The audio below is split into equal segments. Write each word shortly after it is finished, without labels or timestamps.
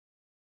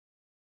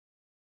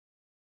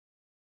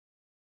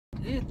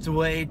It's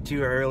way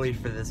too early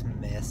for this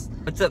mess.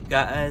 What's up,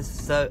 guys?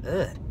 So,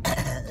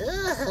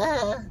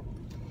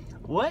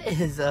 what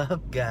is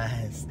up,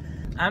 guys?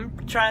 I'm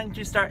trying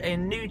to start a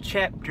new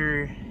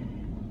chapter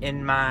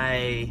in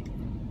my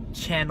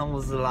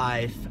channel's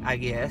life, I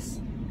guess.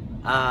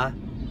 About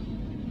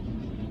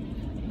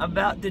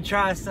to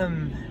try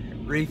some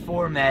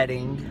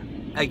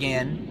reformatting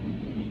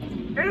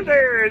again. And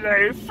there is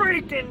a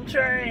freaking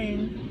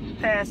train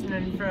passing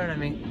in front of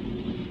me.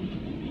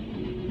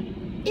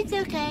 It's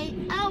okay,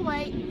 I'll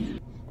wait.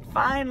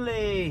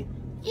 Finally!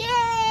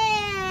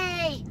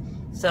 Yay!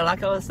 So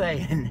like I was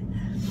saying,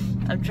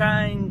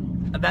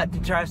 I'm about to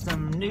try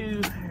some new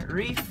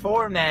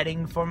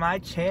reformatting for my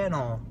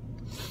channel.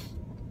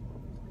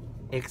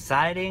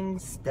 Exciting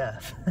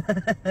stuff.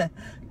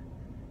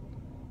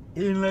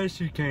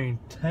 Unless you can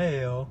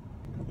tell.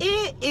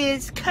 It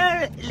is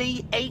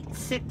currently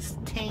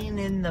 8:16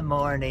 in the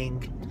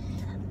morning.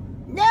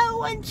 No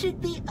one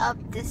should be up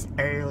this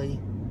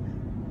early.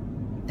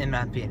 In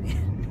my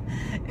opinion.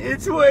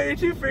 It's way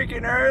too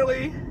freaking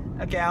early.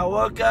 Okay, I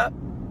woke up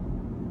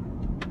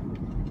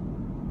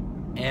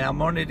and I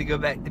wanted to go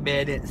back to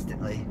bed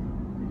instantly.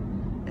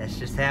 That's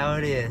just how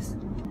it is.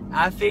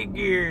 I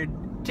figured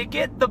to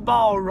get the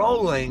ball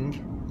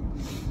rolling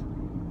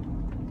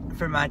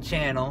for my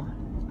channel,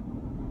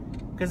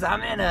 because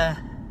I'm in a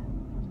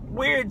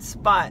weird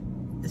spot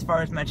as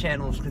far as my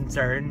channel is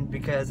concerned,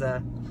 because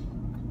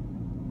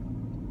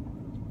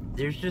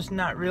there's just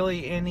not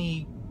really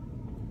any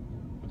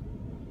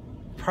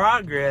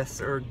progress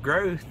or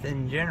growth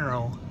in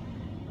general.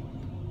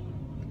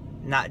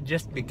 Not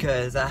just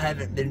because I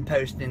haven't been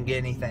posting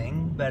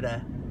anything, but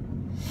I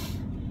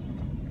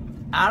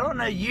don't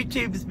know,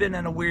 YouTube's been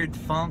in a weird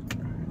funk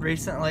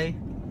recently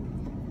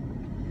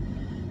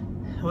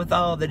with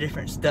all the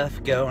different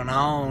stuff going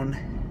on.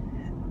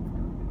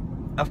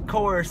 Of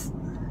course,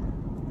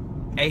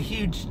 a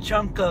huge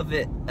chunk of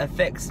it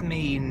affects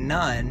me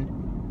none,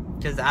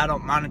 because I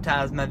don't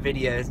monetize my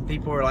videos, and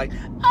people are like,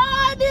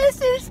 "Ah,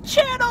 this is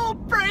channel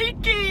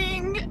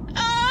breaking!"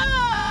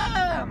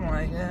 Ah! I'm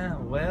like, yeah,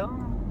 well,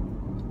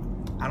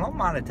 I don't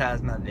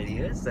monetize my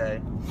videos,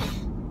 so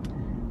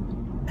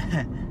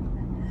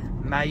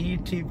my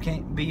YouTube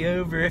can't be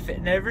over if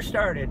it never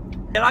started.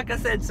 And like I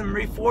said, some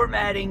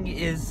reformatting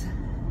is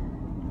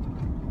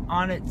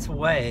on its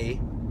way.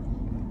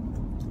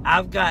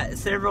 I've got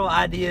several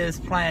ideas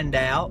planned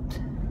out.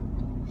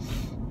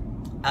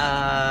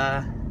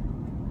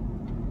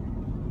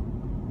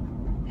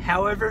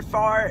 However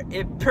far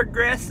it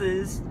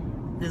progresses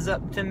is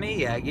up to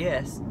me, I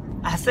guess.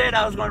 I said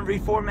I was going to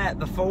reformat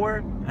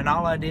before, and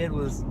all I did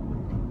was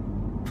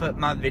put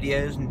my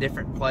videos in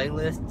different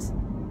playlists.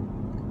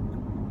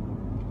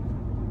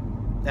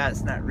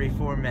 That's not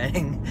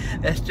reformatting,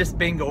 that's just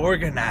being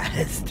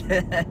organized.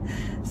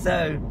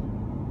 So,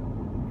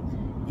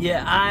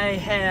 yeah, I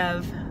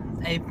have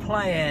a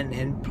plan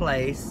in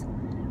place.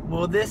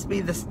 Will this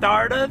be the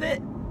start of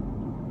it?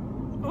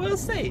 We'll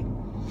see.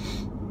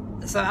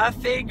 So I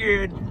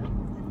figured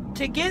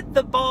to get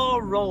the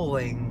ball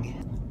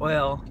rolling,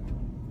 well,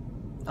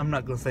 I'm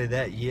not gonna say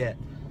that yet.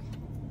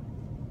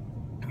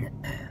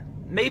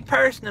 Me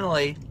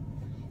personally,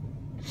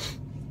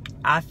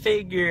 I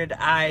figured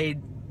I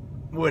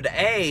would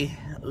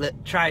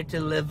try to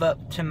live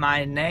up to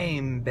my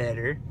name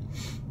better.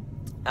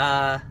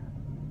 And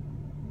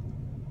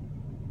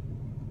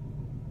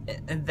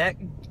that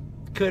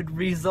could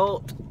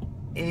result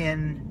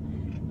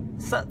in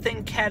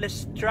something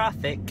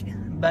catastrophic.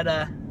 But,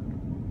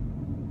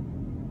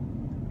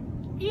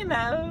 you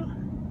know,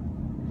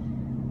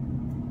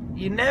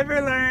 you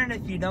never learn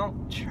if you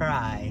don't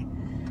try.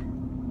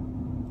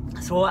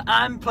 So what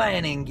I'm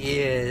planning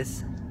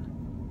is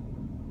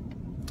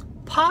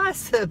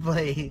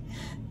possibly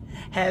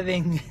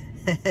having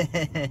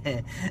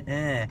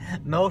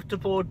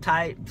multiple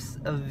types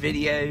of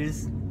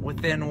videos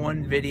within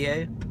one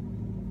video.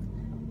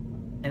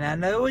 And I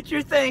know what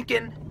you're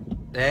thinking.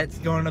 That's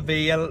gonna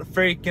be a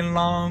freaking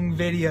long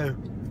video.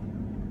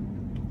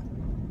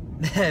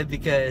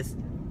 Because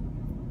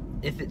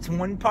if it's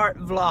one part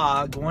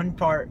vlog, one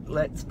part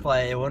let's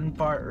play, one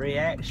part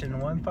reaction,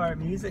 one part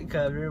music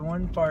cover,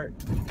 one part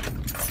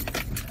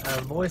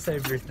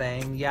voiceover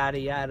thing, yada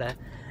yada,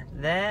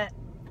 that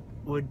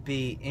would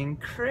be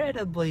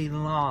incredibly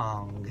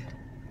long.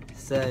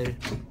 So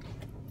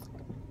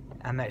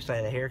I'm actually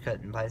at a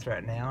haircutting place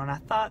right now, and I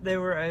thought they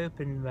were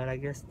open, but I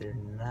guess they're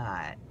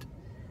not.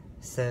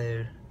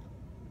 So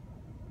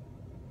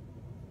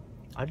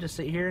I'll just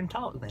sit here and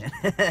talk then.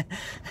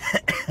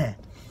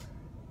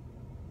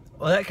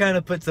 Well, that kind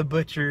of puts a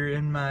butcher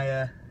in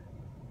my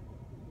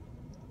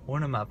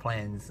one of my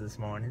plans this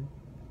morning.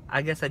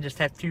 I guess I just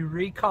have to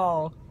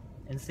recall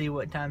and see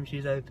what time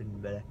she's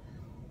open, but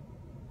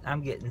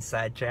I'm getting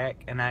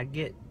sidetracked, and I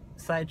get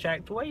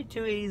sidetracked way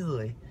too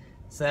easily.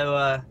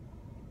 So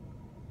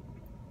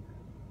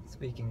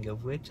speaking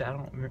of which, I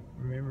don't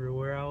remember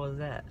where I was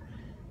at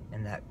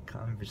in that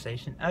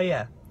conversation. Oh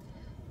yeah,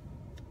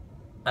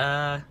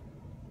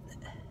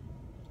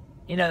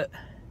 you know,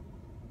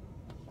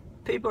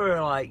 people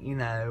are like, you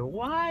know,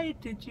 why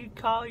did you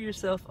call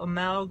yourself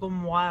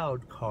Amalgam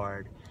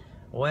Wildcard?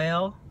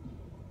 Well,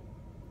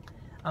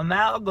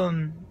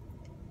 amalgam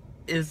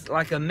is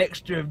like a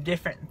mixture of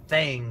different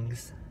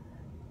things.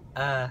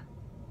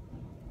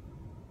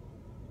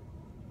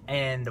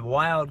 And the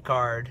wild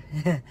card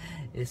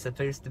is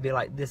supposed to be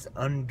like this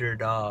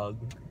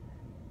underdog.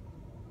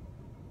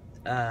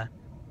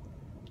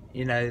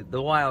 You know,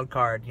 the wild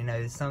card, you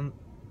know,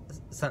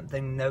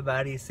 something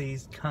nobody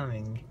sees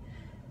coming.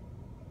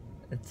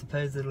 It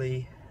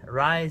supposedly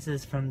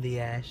rises from the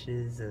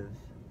ashes of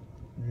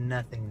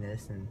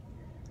nothingness and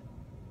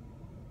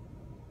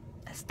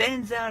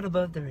stands out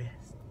above the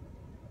rest.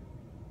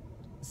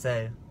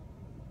 So,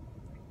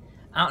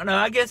 I don't know,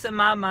 I guess in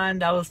my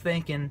mind I was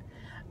thinking,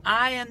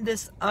 I am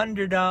this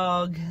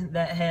underdog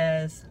that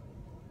has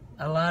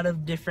a lot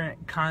of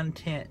different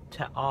content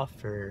to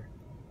offer.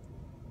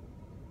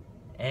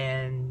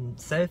 And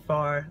so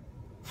far,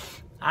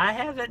 I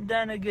haven't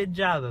done a good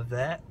job of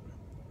that.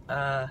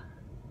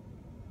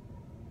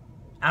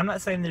 I'm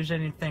not saying there's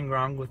anything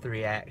wrong with the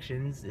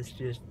reactions. It's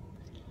just,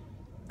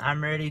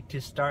 I'm ready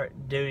to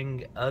start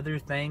doing other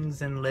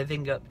things and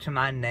living up to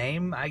my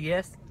name, I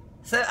guess.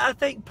 So I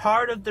think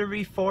part of the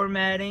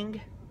reformatting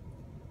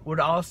would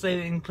also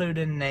include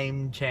a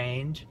name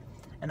change.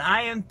 And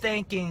I am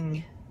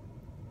thinking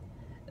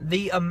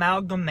the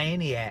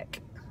Amalgamaniac.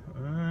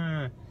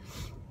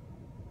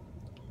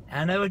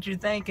 I know what you're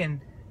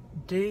thinking.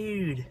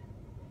 Dude,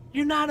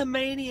 you're not a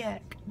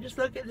maniac. Just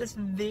look at this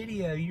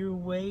video. You're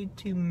way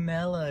too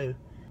mellow.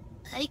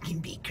 I can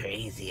be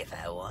crazy if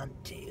I want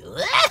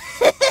to.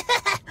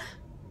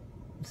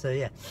 So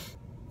yeah.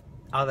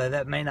 Although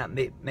that may not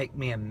make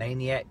me a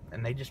maniac. It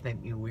may just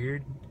make me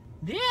weird.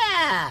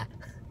 Yeah!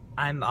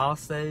 I'm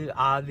also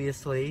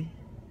obviously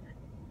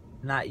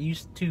not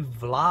used to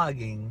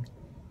vlogging,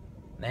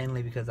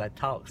 mainly because I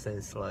talk so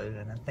slow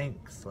and I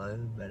think slow,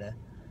 but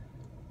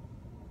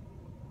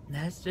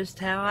that's just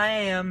how I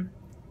am.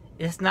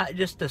 It's not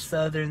just a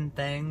southern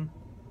thing.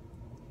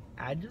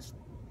 I just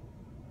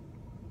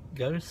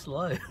go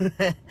slow.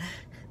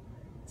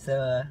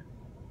 So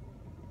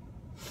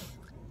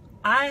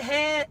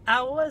I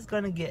was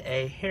gonna get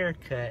a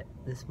haircut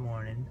this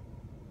morning.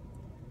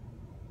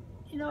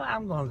 You know,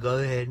 I'm gonna go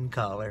ahead and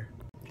call her.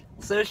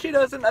 So she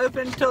doesn't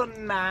open till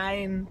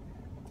 9.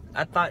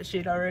 I thought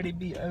she'd already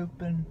be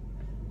open.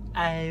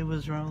 I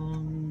was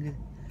wrong.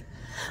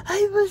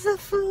 I was a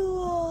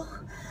fool.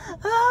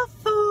 A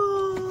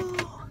fool.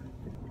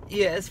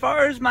 Yeah, as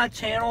far as my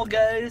channel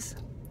goes,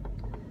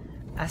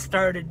 I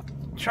started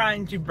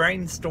trying to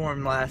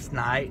brainstorm last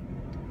night.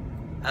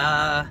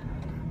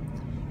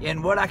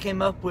 And what I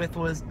came up with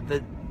was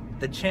the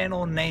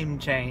channel name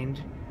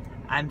change.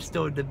 I'm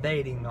still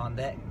debating on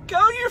that.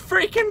 Go your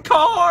freaking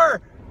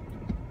car!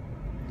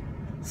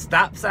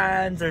 Stop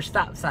signs are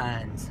stop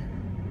signs,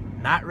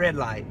 not red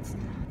lights.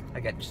 I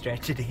got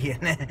distracted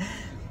again.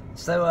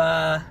 So,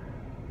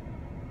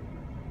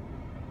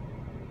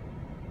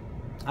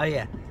 oh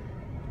yeah.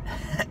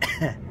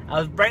 I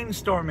was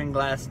brainstorming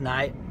last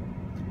night,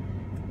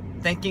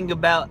 thinking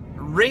about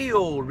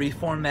real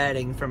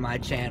reformatting for my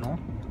channel.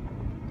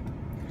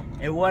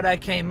 And what I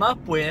came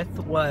up with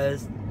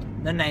was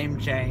the name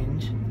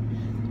change,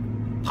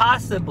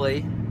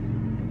 possibly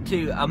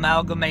to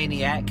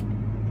Amalgamaniac.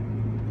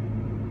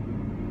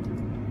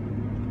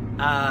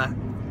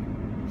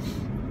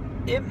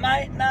 It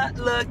might not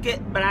look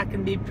it, but I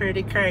can be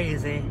pretty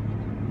crazy.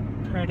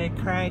 Pretty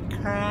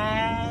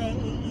cray.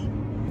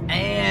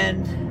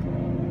 And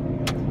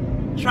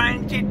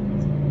trying to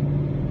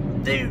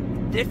do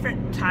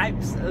different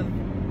types of,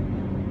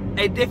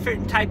 a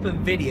different type of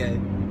video.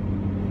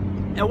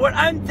 And what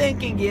I'm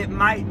thinking it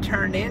might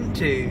turn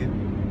into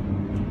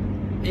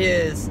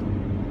is,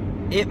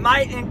 it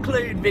might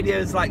include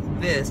videos like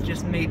this,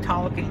 just me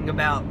talking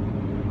about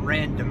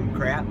random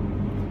crap.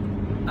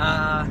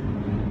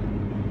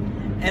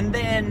 And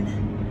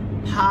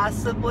then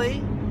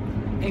possibly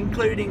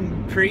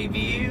including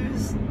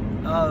previews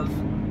of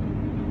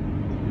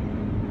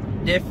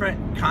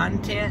different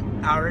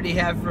content I already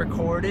have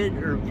recorded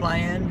or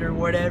planned or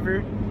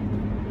whatever.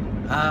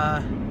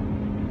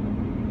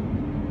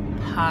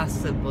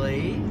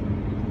 Possibly,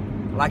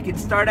 like it'd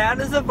start out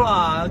as a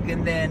vlog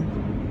and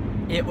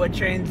then it would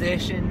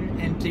transition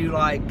into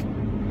like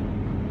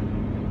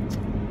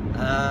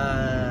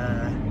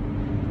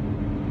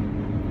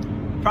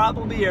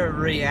probably a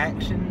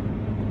reaction,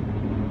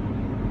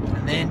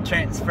 and then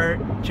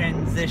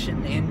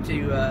transition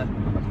into a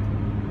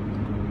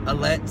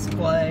let's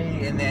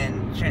play, and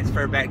then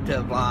transfer back to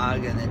a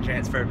vlog, and then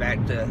transfer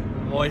back to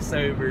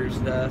voiceover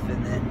stuff,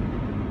 and then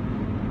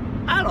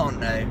I don't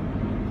know.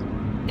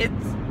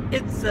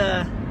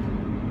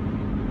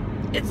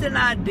 It's an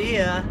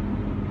idea,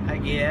 I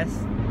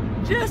guess.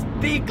 Just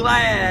be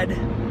glad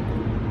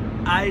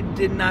I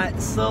did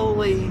not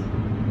solely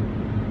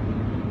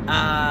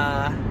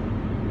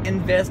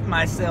invest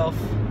myself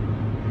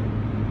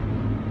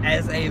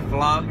as a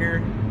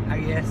vlogger, I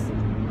guess.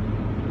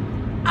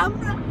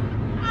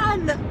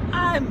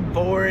 I'm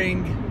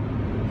boring.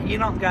 You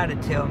don't gotta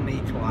tell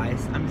me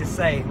twice. I'm just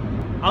saying.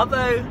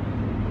 Although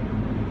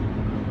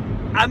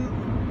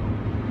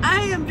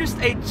I am just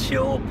a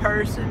chill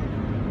person,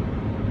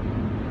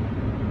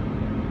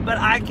 but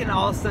I can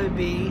also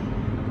be,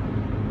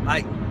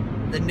 like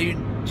the new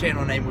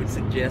channel name would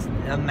suggest,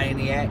 a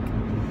maniac.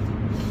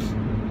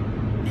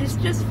 It's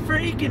just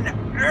freaking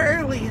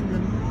early in the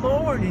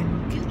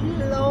morning. Good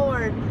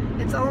Lord.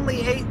 It's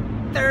only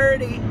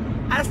 8:30.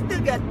 I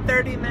still got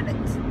 30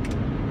 minutes.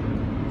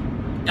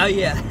 Oh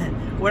yeah,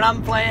 what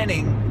I'm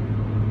planning,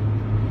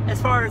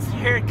 as far as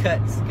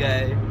haircuts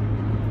go,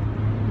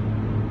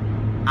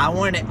 I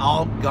want it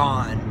all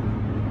gone.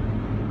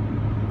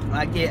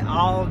 Like it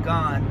all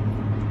gone.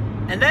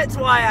 And that's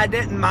why I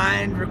didn't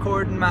mind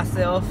recording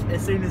myself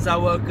as soon as I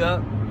woke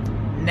up,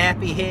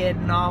 nappy head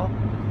and all,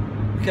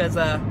 because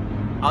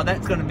all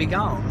that's gonna be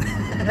gone.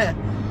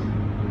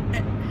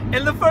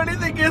 And the funny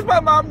thing is,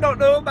 my mom don't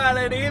know about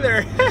it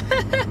either.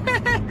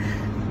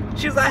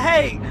 She was like,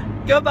 hey,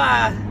 go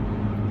by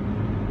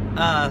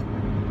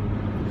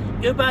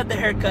the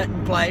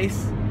haircutting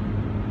place.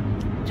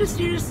 Just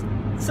use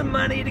some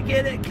money to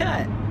get it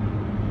cut.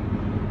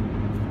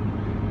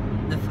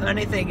 The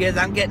funny thing is,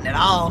 I'm getting it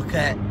all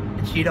cut,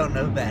 and she don't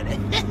know about it.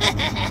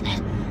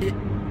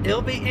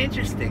 It'll be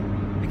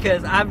interesting,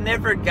 because I've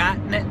never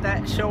gotten it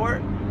that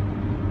short.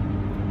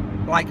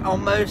 Like,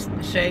 almost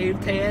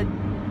shaved head.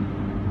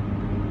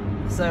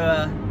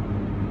 So,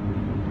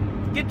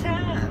 good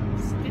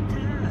times, good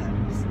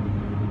times.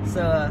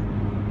 So,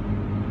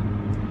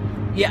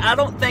 yeah, I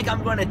don't think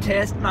I'm going to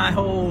test my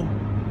whole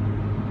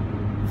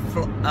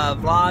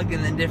vlog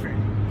and then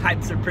different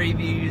types of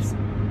previews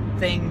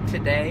thing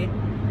today.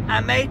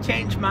 I may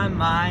change my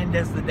mind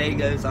as the day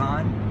goes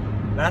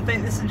on, but I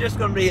think this is just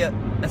going to be a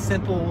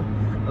simple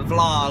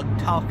vlog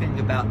talking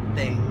about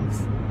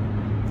things.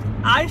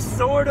 I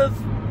sort of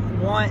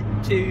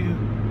want to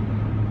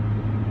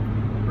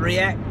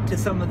react to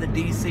some of the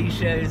DC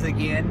shows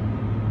again.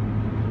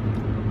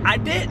 I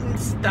didn't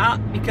stop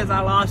because I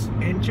lost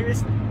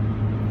interest.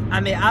 I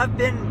mean, I've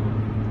been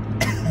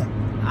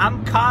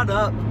I'm caught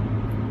up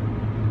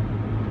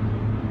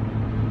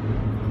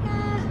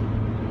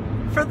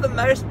for the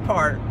most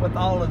part with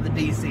all of the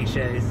DC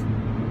shows.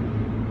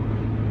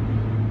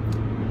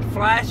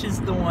 Flash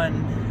is the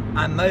one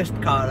I'm most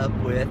caught up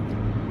with.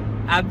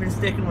 I've been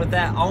sticking with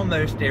that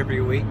almost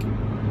every week,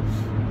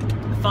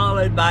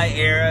 followed by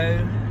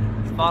Arrow,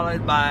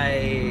 followed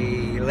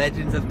by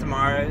Legends of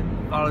Tomorrow,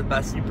 followed by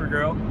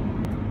Supergirl.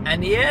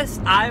 And yes,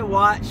 I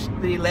watched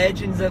the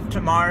Legends of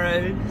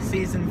Tomorrow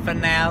season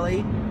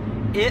finale.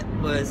 It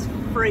was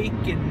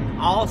freaking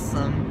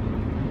awesome.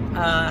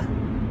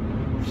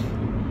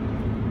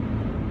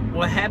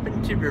 What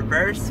happened to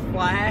Reverse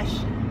Flash?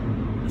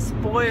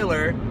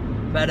 Spoiler,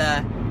 but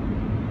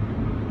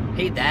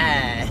he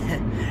died.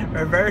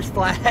 Reverse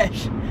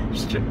Flash,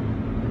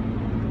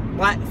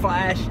 Black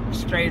Flash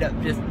straight up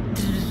just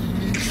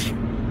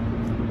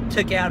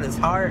took out his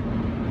heart.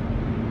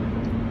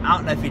 I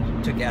don't know if he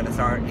took out his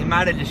heart. He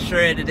might have just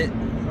shredded it.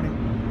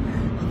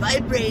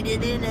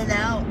 Vibrated in and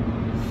out.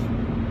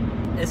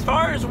 As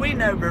far as we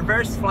know,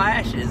 Reverse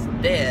Flash is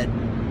dead.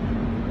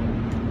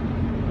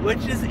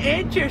 Which is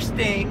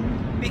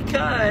interesting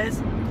because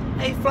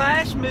a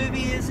Flash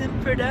movie is in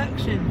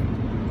production.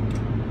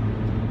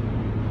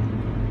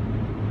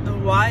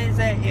 Why is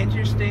that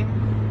interesting?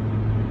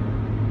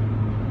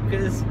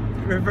 Because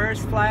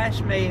Reverse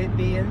Flash may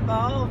be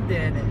involved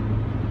in it.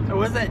 Or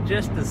was that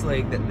Justice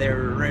League that there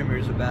were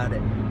rumors about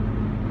it?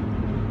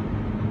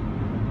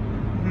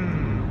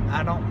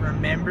 I don't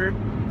remember.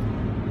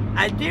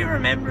 I do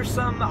remember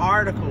some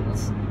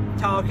articles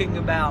talking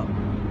about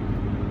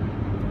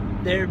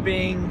they're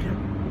going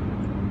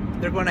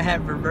to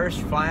have Reverse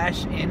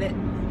Flash in it.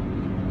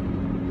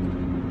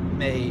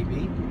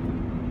 Maybe.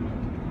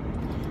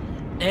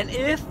 And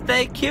if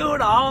they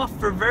killed off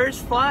Reverse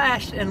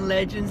Flash in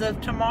Legends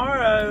of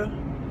Tomorrow,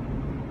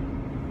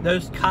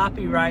 those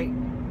copyright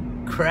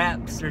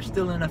craps are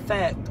still in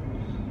effect.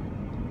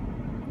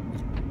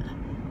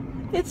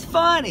 It's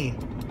funny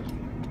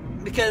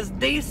because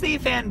DC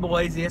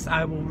fanboys, yes,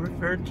 I will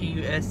refer to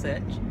you as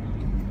such,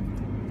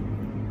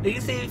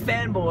 DC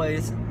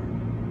fanboys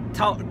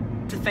talk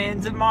to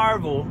fans of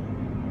Marvel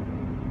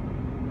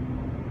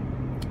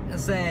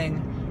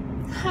saying,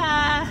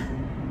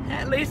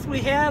 at least we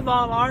have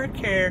all our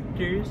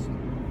characters,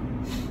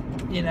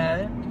 you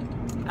know,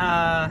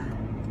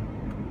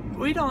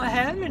 we don't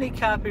have any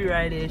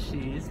copyright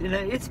issues. You know,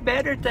 it's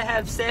better to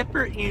have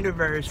separate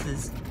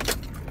universes.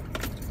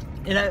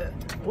 You know,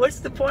 what's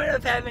the point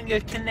of having a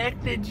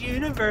connected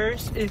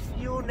universe if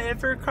you'll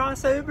never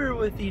cross over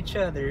with each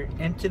other?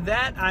 And to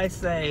that I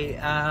say,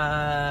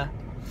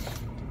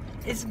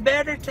 it's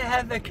better to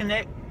have a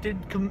connected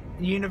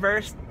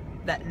universe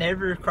that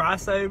never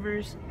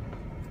crossovers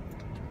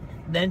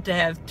than to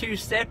have two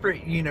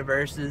separate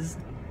universes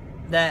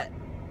that...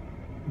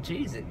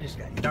 Jeez, it just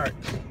got dark.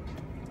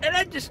 And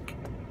I just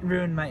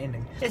ruined my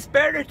ending. It's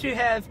better to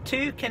have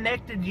two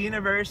connected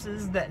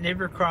universes that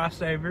never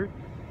cross over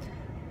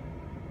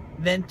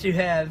than to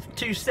have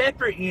two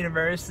separate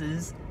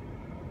universes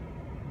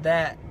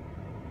that,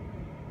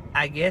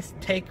 I guess,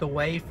 take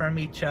away from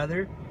each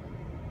other,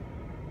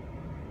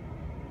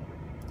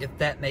 if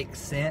that makes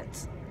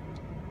sense.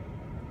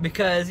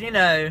 Because, you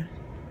know,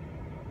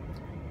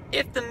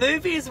 if the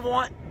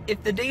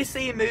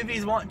DC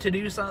movies want to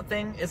do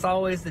something, it's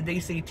always the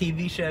DC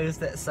TV shows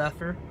that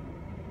suffer.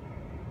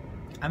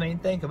 I mean,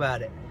 think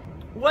about it.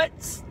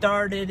 What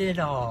started it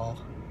all?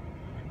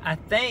 I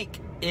think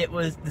it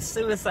was the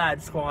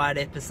Suicide Squad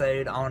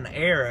episode on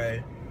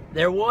Arrow.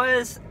 There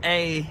was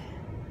a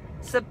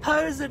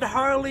supposed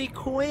Harley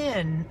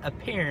Quinn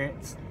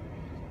appearance,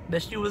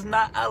 but she was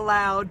not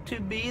allowed to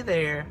be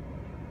there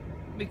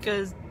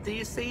because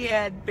DC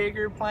had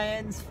bigger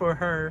plans for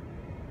her,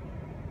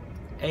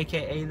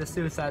 aka the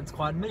Suicide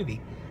Squad movie.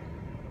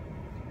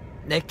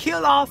 They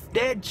kill off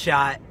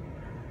Deadshot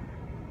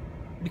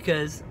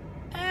because,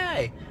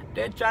 hey,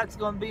 Deadshot's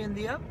gonna be in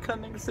the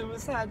upcoming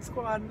Suicide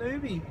Squad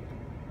movie.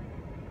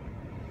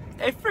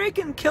 They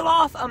freaking kill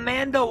off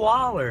Amanda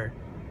Waller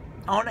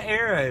on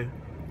Arrow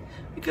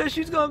because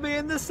she's gonna be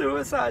in the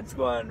Suicide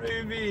Squad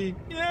movie.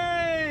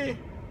 Yay!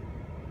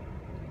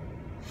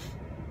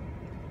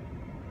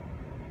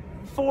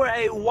 For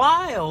a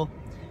while,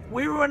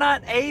 we were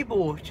not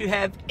able to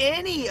have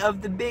any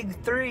of the big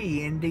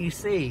three in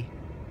DC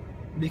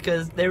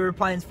because there were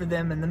plans for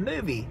them in the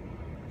movie.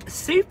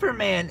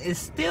 Superman is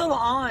still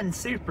on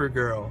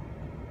Supergirl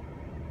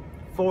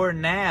for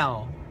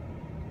now.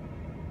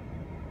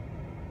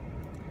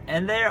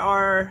 And there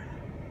are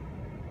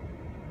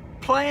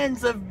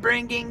plans of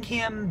bringing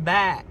him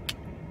back.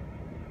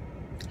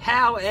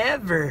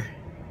 However,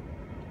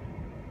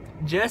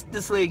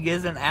 Justice League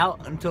isn't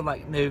out until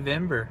like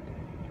November.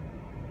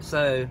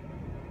 So,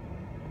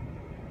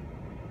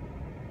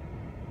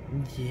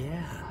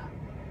 yeah.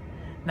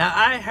 Now,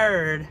 I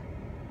heard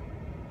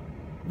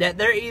that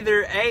they're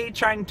either A,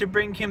 trying to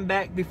bring him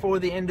back before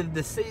the end of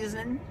the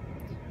season,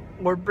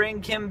 or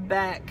bring him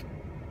back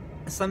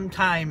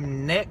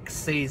sometime next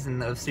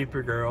season of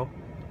Supergirl,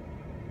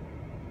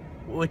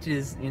 which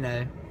is, you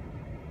know,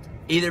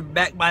 either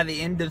back by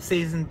the end of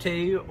season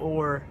 2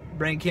 or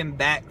bring him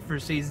back for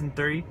season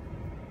 3.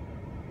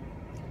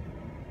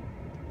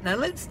 Now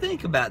let's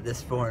think about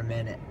this for a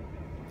minute.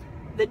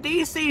 The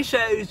DC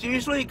shows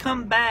usually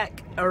come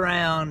back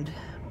around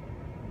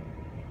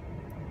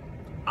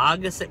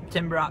August,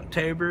 September,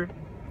 October.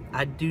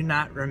 I do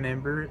not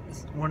remember.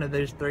 It's one of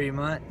those 3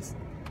 months.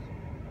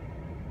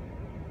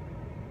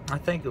 I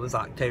think it was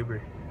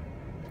October.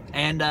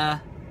 And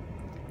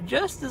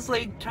Justice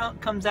League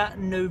comes out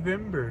in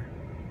November.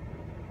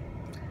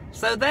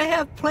 So they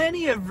have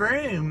plenty of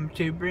room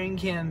to bring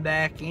him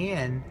back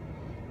in.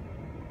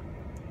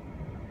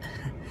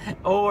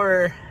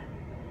 Or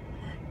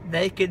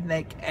they could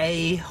make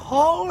a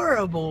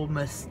horrible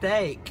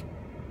mistake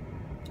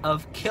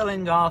of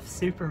killing off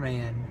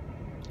Superman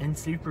and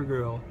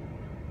Supergirl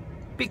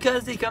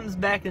because he comes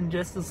back in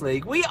Justice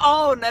League. We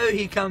all know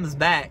he comes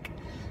back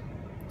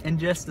in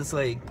Justice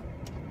League.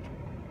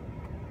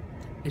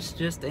 It's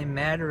just a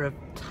matter of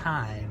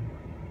time.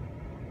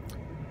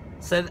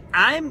 So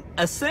I'm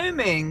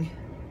assuming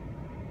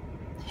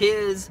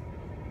his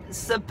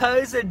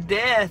supposed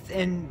death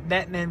in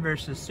Batman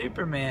vs.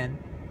 Superman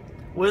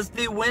was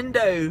the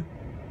window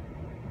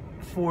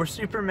for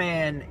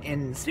Superman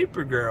and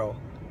Supergirl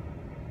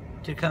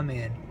to come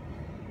in.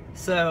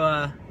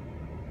 So,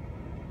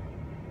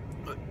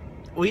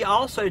 we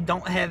also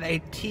don't have a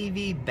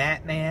TV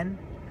Batman.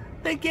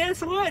 But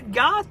guess what?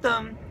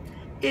 Gotham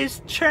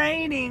is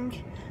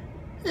training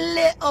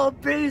little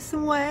Bruce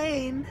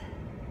Wayne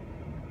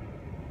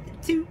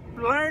to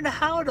learn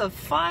how to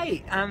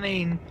fight. I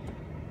mean,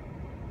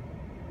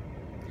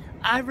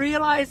 I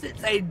realize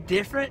it's a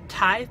different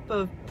type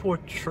of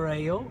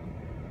portrayal,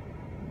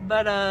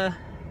 but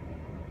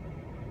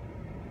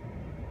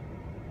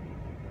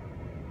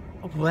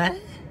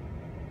what?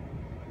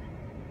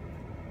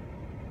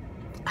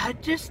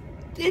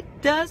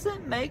 It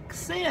doesn't make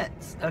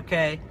sense,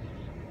 okay?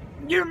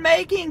 You're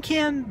making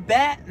him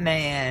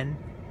Batman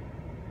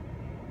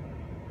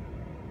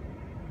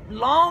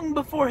long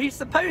before he's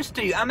supposed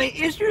to. I mean,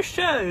 is your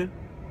show...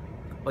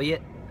 Well, yeah,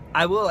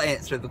 I will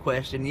answer the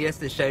question. Yes,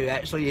 the show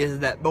actually is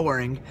that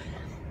boring.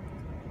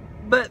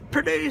 But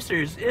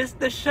producers, is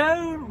the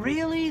show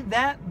really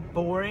that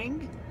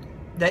boring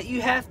that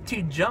you have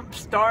to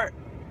jumpstart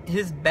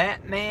his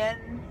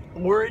Batman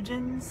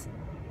origins?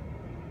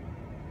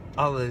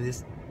 Although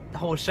the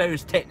whole show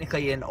is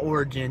technically an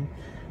origin,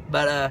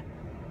 but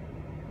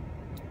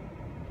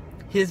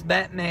his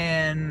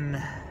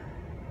Batman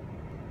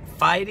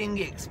fighting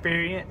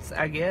experience,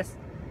 I guess.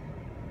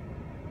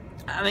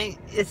 I mean,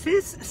 is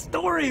his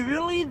story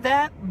really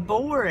that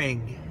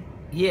boring?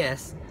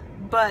 Yes,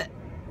 but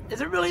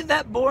is it really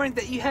that boring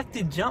that you have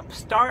to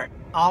jumpstart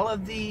all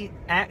of the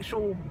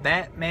actual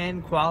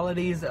Batman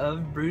qualities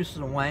of Bruce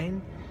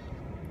Wayne?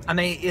 I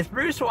mean, is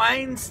Bruce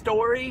Wayne's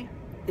story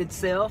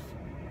itself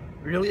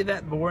really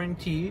that boring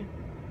to you?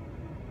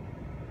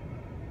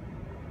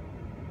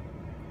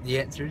 The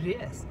answer is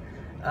yes.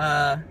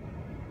 And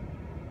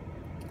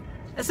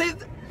see,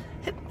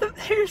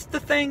 Here's the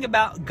thing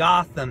about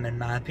Gotham, in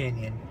my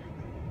opinion.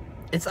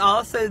 It's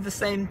also the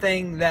same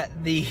thing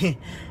that the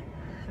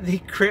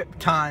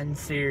Krypton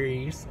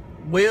series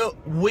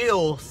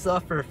will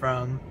suffer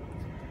from.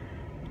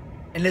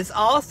 And it's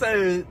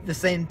also the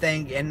same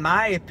thing, in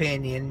my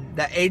opinion,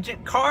 that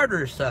Agent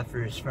Carter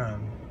suffers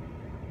from.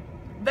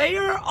 They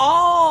are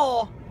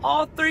all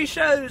 3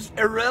 shows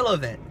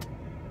irrelevant.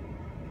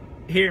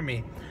 Hear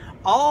me.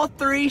 All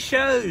 3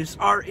 shows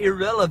are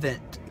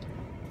irrelevant.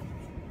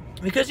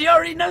 Because you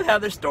already know how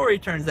their story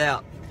turns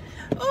out.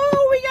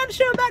 Oh, we got a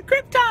show about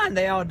Krypton.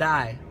 They all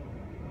die.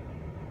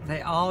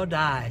 They all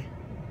die.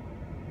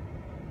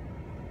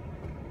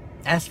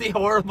 That's the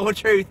horrible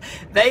truth.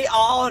 They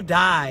all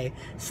die.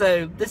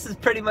 So this is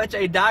pretty much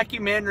a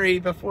documentary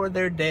before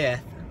their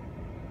death.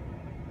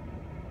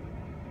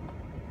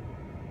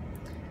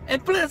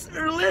 And plus,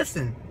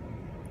 listen.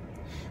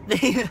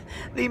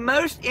 The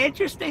most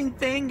interesting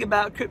thing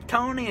about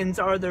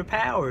Kryptonians are their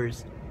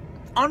powers.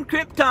 On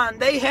Krypton,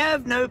 they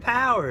have no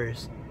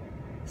powers.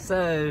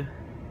 So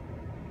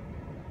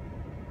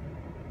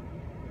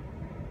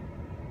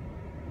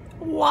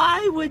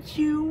why would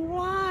you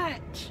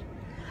watch?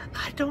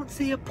 I don't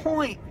see a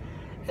point.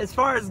 As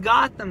far as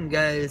Gotham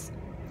goes,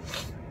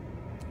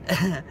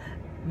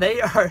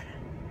 they are...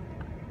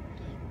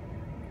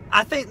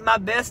 I think my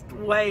best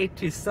way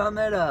to sum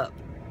it up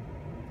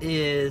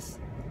is...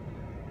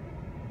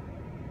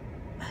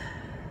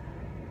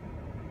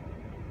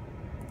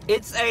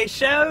 It's a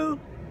show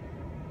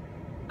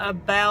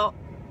about...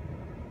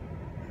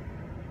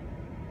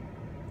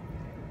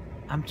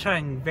 I'm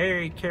trying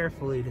very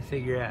carefully to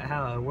figure out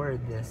how I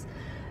word this.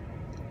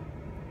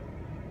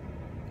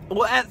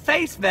 Well, at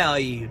face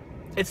value,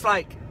 it's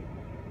like...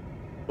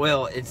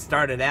 Well, it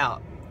started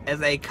out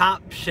as a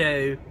cop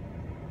show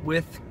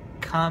with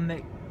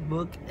comic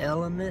book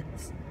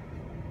elements.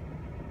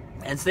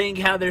 And seeing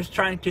how they're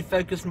trying to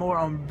focus more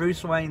on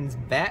Bruce Wayne's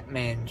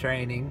Batman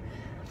training,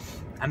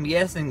 I'm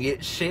guessing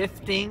it's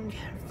shifting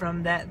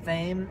from that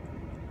theme.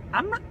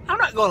 I'm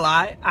not gonna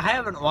lie, I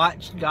haven't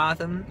watched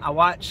Gotham. I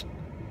watched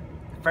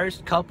the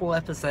first couple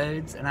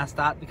episodes and I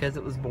stopped because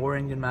it was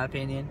boring in my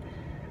opinion.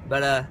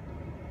 But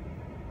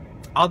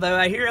although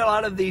I hear a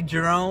lot of the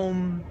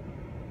Jerome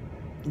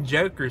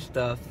Joker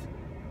stuff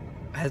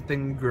has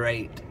been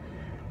great.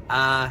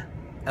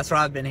 That's what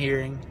I've been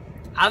hearing.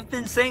 I've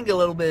been seeing a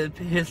little bit of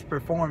his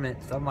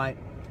performance. I'm like,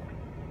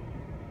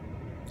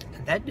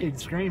 that dude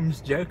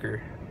screams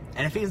Joker.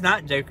 And if he's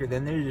not Joker,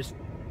 then they're just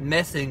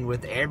messing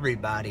with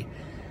everybody.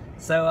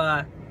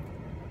 So,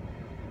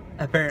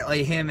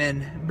 apparently him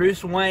and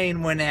Bruce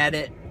Wayne went at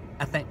it,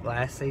 I think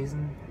last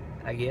season,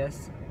 I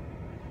guess.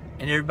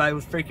 And everybody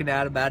was freaking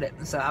out about it.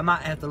 So I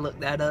might have to look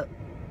that up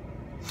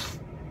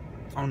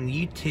on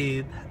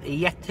YouTube,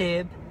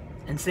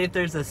 and see if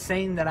there's a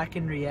scene that I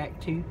can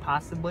react to,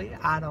 possibly.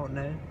 I don't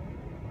know.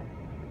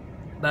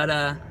 But,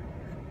 I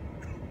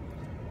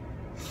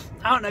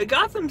don't know.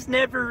 Gotham's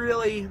never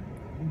really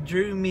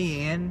drawn me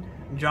in,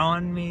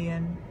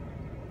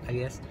 I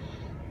guess.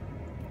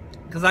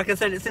 Because like I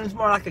said, it seems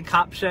more like a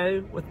cop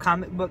show with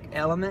comic book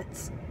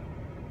elements,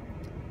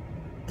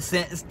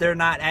 since they're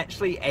not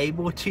actually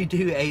able to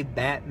do a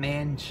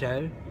Batman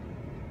show.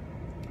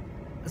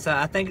 So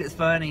I think it's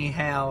funny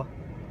how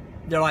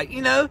they're like,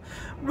 you know,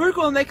 we're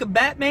going to make a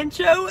Batman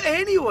show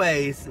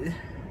anyways,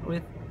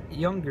 with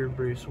younger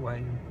Bruce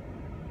Wayne.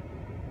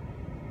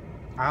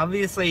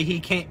 Obviously he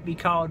can't be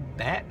called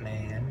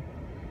Batman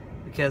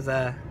because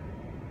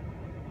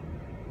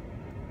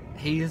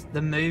he's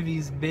the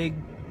movie's big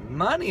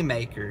money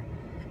maker.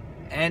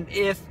 And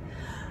if,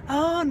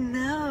 oh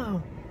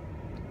no,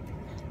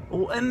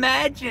 well,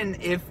 imagine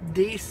if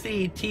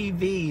DC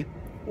TV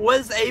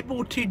was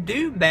able to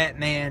do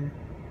Batman,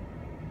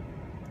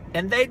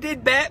 and they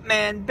did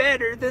Batman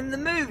better than the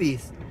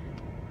movies.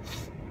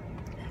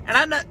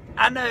 And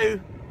I know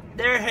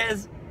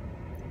there's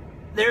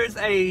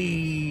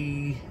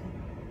a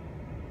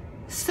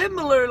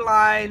similar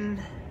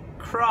line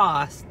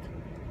crossed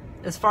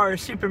as far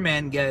as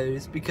Superman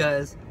goes,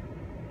 because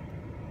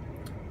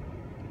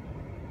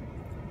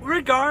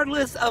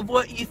regardless of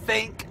what you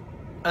think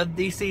of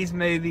DC's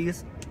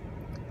movies,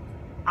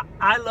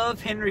 I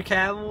love Henry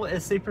Cavill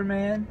as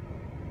Superman.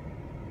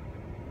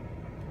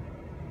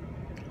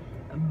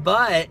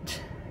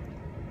 But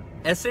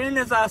as soon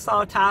as I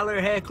saw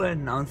Tyler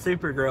Hoechlin on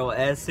Supergirl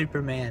as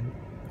Superman,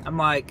 I'm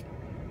like,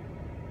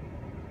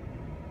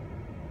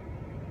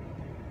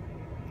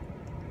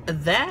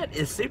 that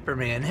is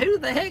Superman. Who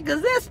the heck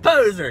is this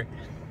poser?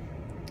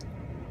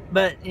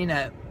 But, you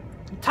know,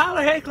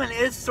 Tyler Hoechlin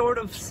is sort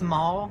of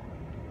small.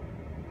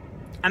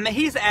 I mean,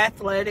 he's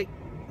athletically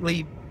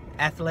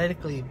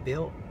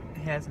built.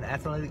 He has an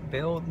athletic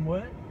build.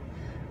 What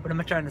am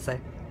I trying to say?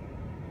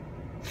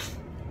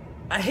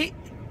 I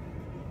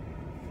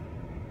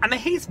mean,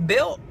 he's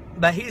built,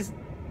 but he's...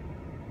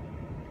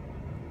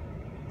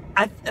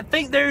 I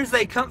think there's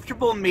a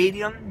comfortable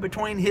medium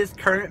between his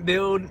current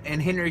build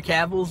and Henry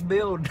Cavill's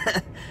build.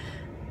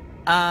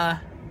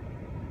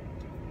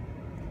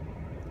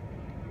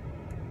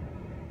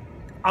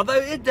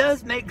 Although it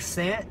does make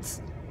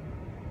sense.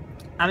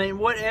 I mean,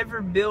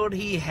 whatever build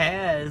he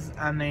has,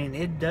 I mean,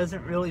 it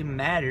doesn't really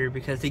matter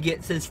because he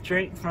gets his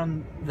strength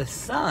from the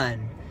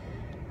sun.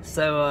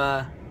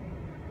 So,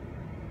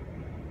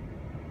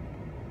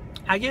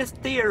 I guess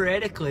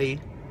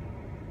theoretically,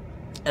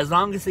 as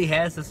long as he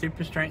has the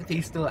super strength,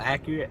 he's still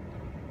accurate.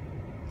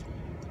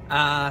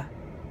 Because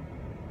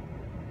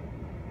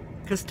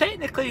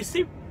technically,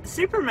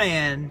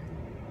 Superman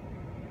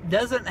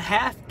doesn't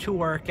have to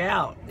work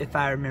out, if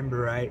I remember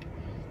right.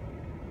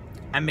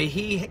 I mean,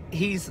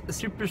 he's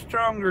super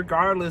strong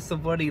regardless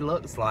of what he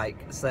looks like.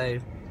 So,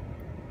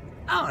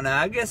 I don't know.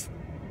 I guess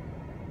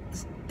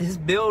his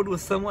build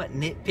was somewhat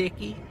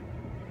nitpicky,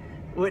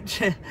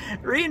 which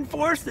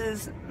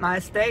reinforces my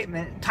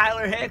statement.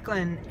 Tyler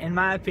Hoechlin, in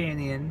my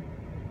opinion,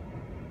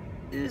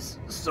 is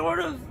sort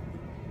of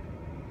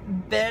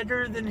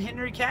better than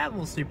Henry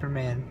Cavill's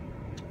Superman,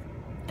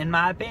 in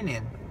my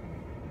opinion.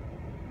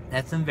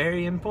 That's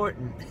very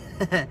important,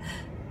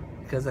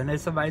 because I know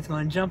somebody's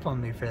going to jump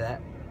on me for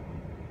that.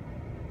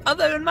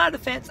 Although, in my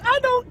defense, I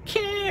don't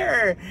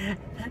care.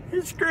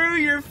 Screw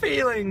your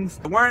feelings.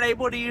 They weren't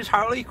able to use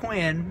Harley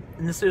Quinn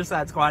in the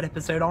Suicide Squad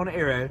episode on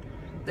Arrow.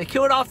 They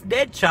killed off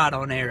Deadshot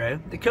on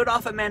Arrow. They killed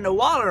off Amanda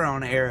Waller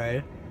on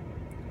Arrow.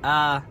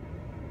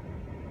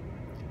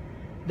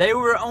 They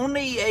were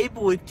only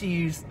able to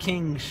use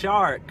King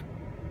Shark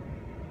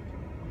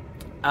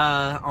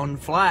on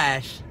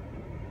Flash.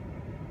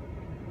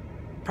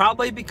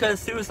 Probably because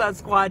Suicide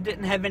Squad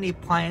didn't have any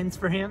plans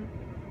for him.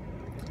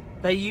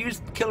 They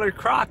used Killer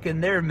Croc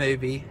in their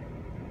movie.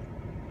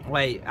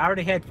 Wait, I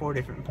already had 4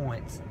 different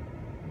points.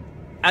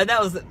 That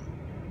was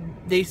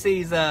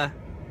DC's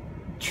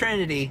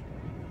Trinity.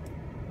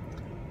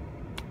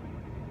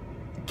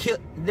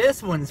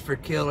 This one's for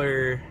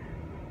Killer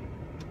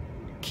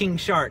King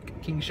Shark.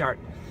 King Shark.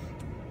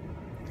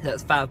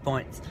 That's 5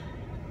 points.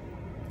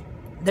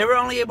 They were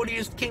only able to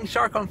use King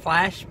Shark on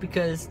Flash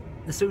because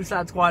the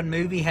Suicide Squad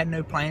movie had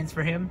no plans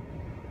for him.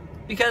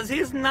 Because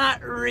he's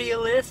not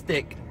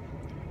realistic.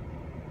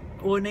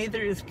 Well, neither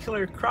is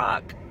Killer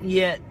Croc,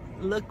 yet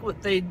look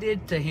what they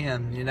did to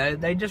him, you know?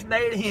 They just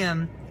made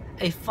him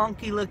a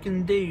funky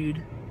looking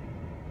dude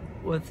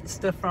with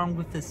stuff wrong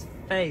with his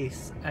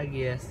face, I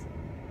guess.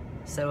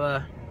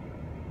 So,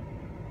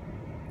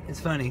 it's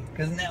funny,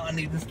 because now I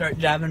need to start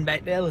driving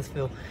back to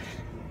Ellisville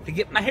to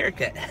get my hair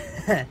cut.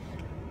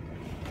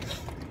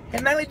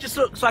 It mainly just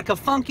looks like a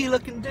funky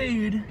looking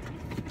dude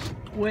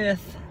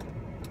with,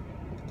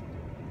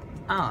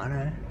 I don't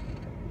know.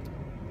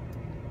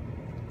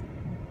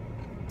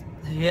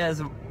 He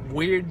has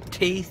weird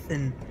teeth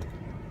and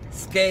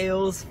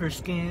scales for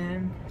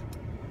skin.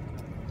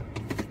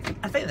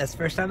 I think that's the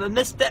first time I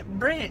missed that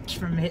branch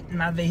from hitting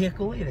my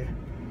vehicle either.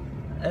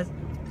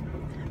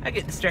 I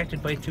get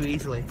distracted way too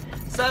easily.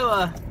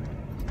 So,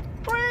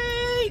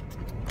 wait!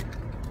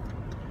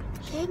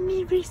 Let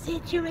me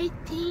resaturate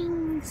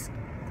things.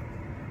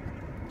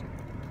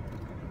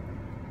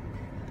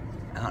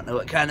 I don't know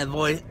what kind of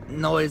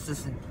noise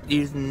this is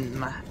using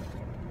my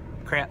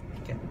crap.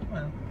 Okay,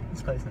 well,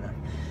 it's close enough.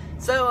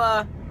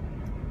 So,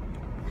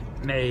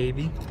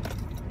 maybe.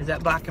 Is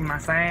that blocking my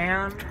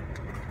sound?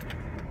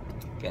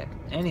 Okay,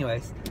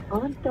 anyways.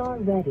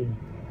 OnStar ready.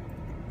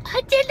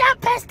 I did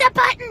not press the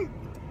button.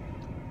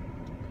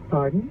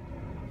 Pardon?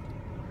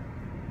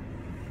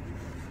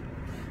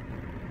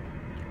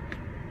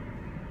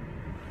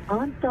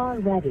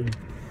 OnStar ready.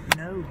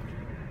 No.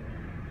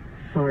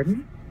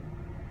 Pardon?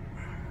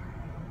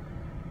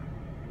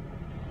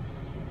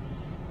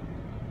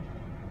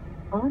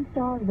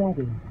 OnStar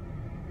ready.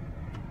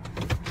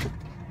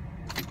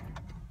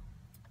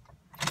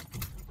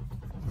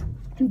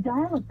 To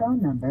dial a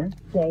phone number,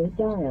 say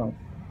dial.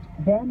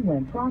 Then,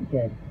 when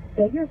prompted,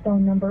 say your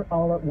phone number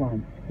all at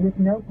once, with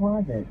no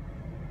pauses.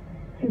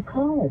 To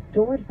call a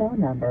stored phone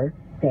number,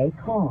 say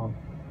call.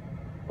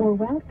 For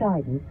route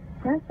guidance,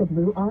 press the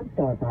blue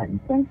OnStar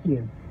button. Thank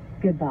you.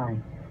 Goodbye.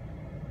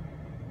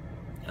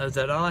 Is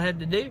that all I had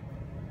to do?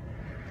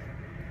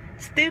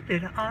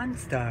 Stupid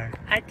OnStar,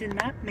 I did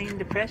not mean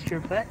to press your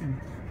button.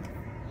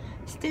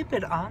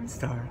 Stupid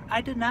OnStar,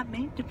 I did not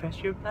mean to press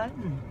your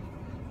button.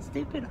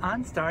 Stupid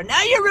OnStar,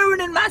 now you're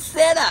ruining my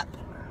setup!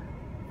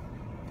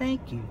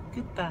 Thank you,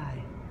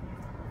 goodbye.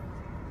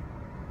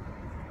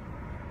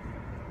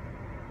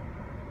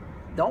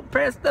 Don't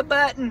press the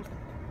button,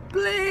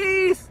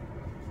 please!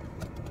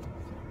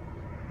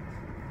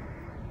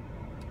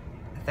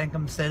 I think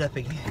I'm set up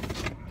again.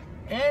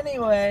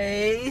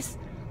 Anyways,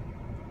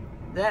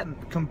 that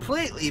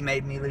completely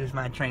made me lose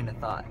my train of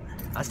thought.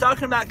 I was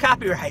talking about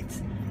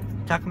copyrights,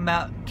 talking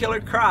about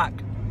Killer Croc.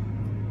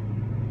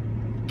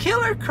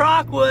 Killer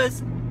Croc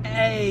was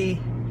a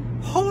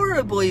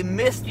horribly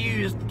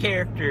misused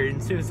character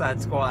in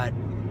Suicide Squad.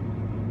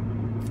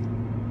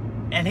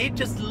 And he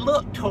just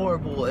looked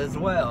horrible as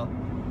well.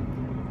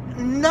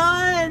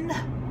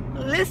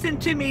 Listen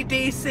to me,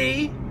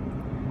 DC.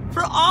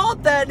 For all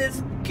that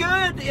is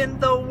good in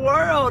the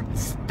world,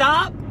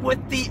 stop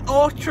with the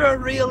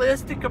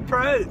ultra-realistic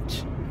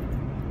approach.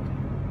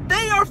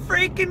 They are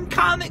freaking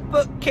comic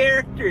book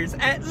characters.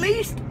 At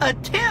least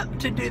attempt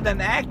to do them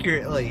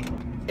accurately.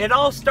 It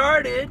all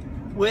started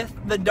with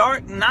The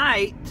Dark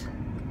Knight.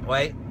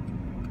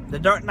 The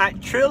Dark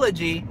Knight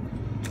trilogy,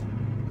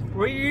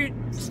 where you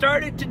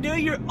started to do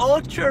your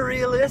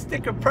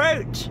ultra-realistic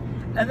approach.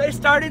 And they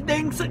started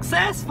being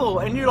successful.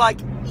 And you're like,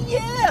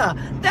 yeah,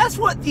 that's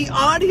what the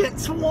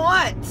audience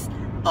wants.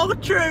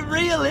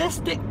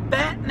 Ultra-realistic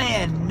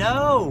Batman.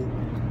 No.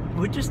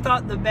 We just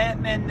thought the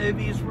Batman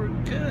movies were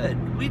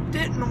good. We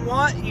didn't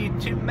want you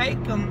to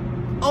make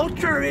them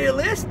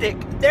ultra-realistic,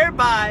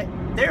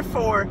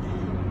 therefore,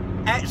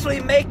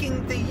 actually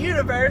making the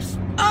universe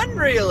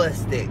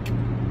unrealistic.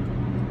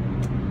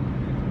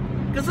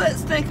 Because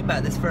let's think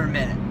about this for a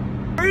minute.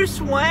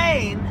 Bruce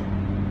Wayne,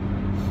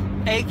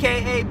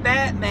 aka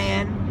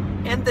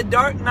Batman, in the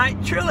Dark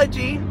Knight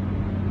trilogy,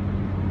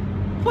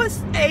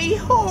 was a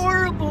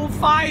horrible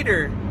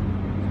fighter.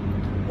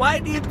 Why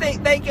do you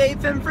think they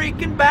gave him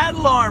freaking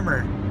battle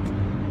armor?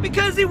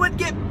 Because he would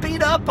get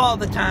beat up all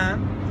the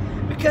time.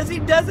 Because he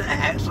doesn't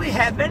actually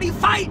have any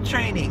fight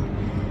training.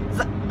 It's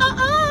like,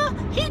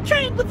 he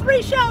trained with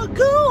Ra's al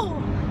Ghul.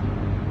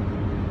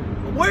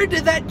 Where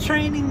did that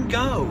training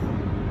go?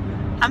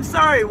 I'm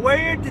sorry,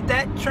 where did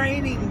that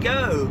training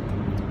go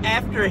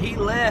after he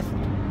left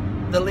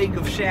the League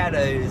of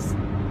Shadows?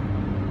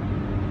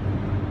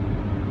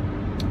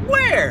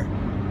 Where?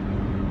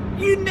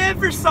 You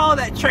never saw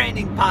that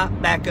training pop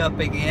back up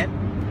again.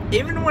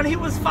 Even when he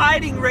was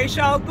fighting Ra's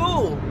al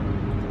Ghul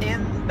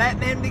in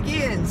Batman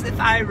Begins, if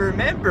I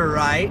remember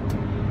right,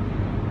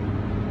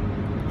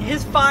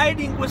 his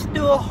fighting was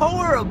still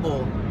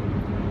horrible.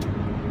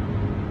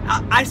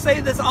 I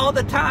say this all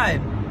the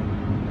time.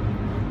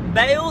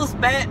 Bale's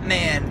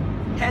Batman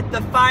had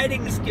the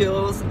fighting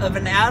skills of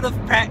an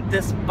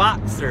out-of-practice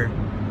boxer.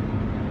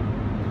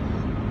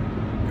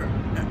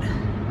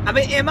 I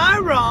mean, am I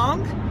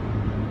wrong?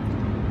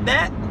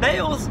 That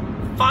Bale's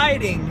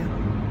fighting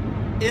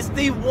is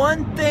the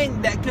one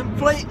thing that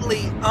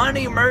completely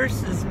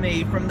unimmerses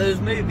me from those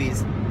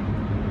movies.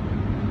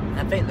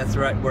 I think that's the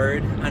right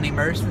word.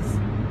 Unimmerses?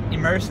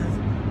 Emerges?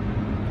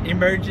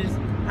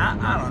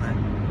 I don't know.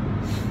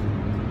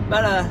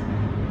 But,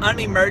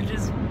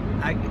 unemerges.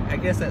 I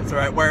guess that's the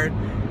right word,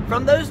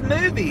 from those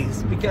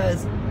movies,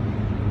 because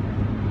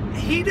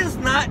he does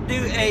not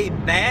do a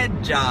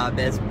bad job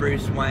as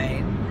Bruce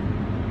Wayne.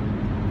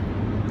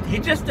 He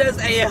just does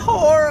a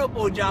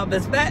horrible job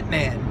as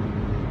Batman.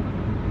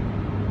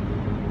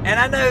 And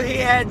I know he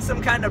had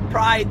some kind of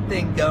pride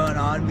thing going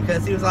on,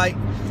 because he was like,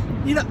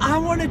 you know, I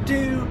want to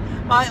do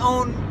my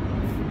own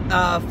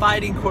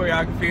fighting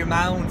choreography or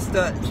my own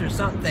stunts or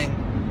something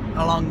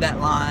along that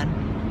line.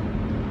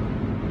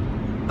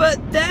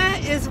 But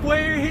that is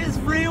where his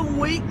real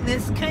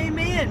weakness came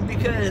in,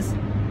 because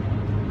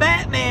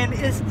Batman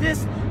is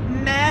this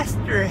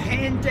master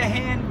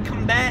hand-to-hand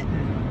combatant.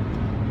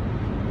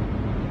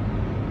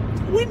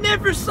 We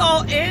never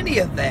saw any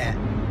of that.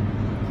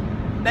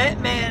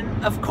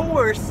 Batman, of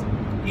course,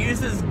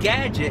 uses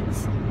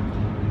gadgets.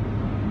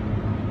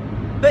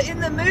 But in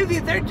the movie,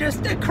 they're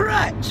just a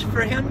crutch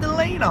for him to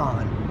lean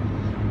on.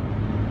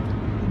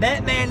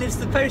 Batman is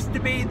supposed to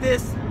be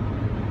this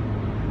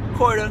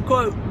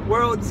quote-unquote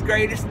world's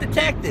greatest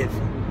detective.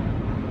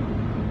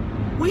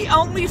 We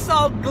only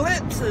saw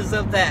glimpses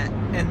of that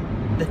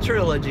in the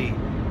trilogy.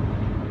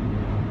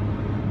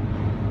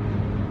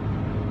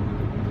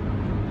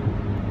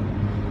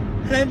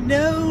 I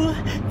know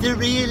the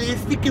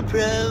realistic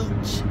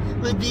approach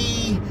would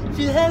be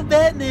to have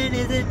Batman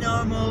as a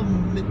normal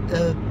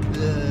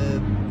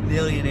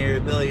billionaire.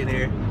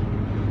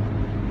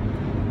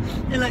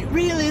 And like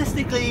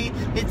realistically,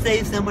 let's say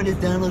if someone is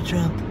Donald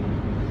Trump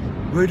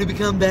were to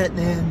become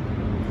Batman,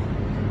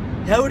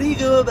 how would he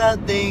go about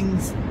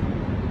things?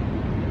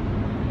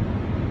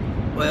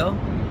 Well,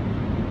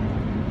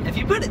 if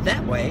you put it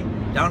that way,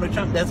 Donald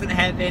Trump doesn't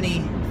have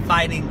any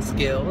fighting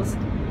skills.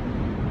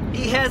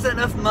 He has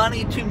enough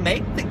money to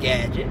make the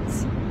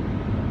gadgets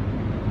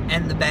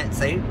and the bat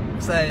suit.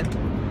 So,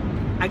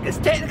 I guess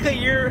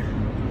technically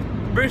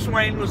Bruce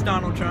Wayne was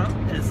Donald Trump,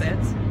 in a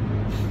sense.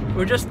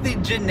 We're just the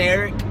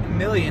generic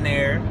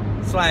millionaire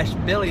slash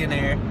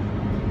billionaire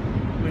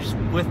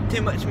with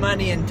too much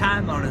money and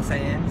time on his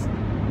hands.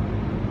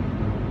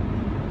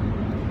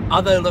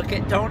 Although, look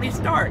at Tony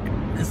Stark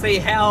and see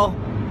how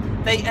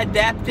they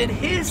adapted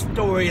his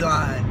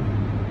storyline.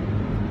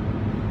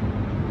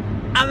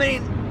 I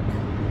mean,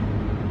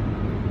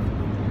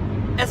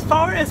 as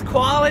far as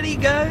quality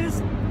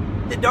goes,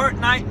 the Dark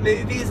Knight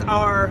movies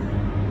are,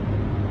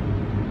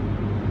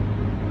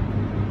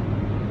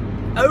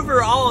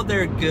 overall,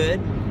 they're good.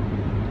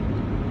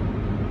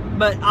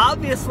 But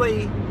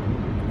obviously,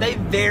 they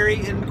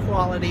vary in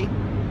quality.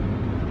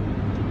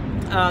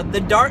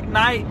 The Dark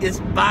Knight is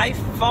by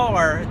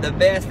far the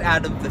best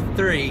out of the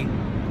three.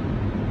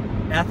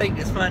 And I think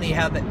it's funny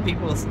how that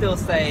people still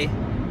say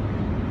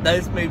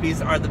those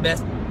movies are the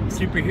best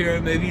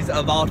superhero movies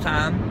of all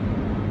time.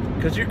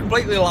 Because you're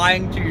completely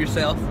lying to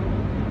yourself.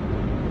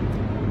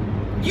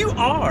 You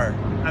are.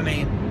 I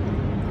mean,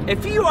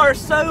 if you are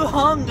so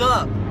hung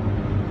up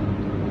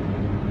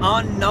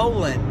on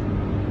Nolan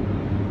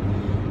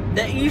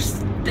that you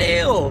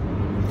still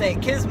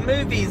think his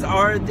movies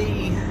are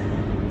the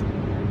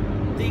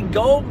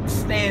gold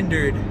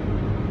standard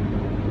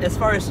as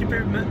far as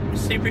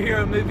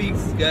superhero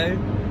movies go,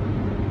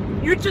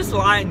 you're just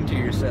lying to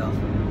yourself.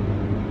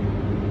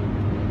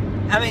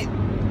 I mean,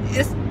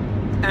 it's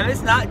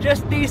not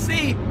just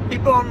DC.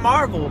 People on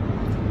Marvel,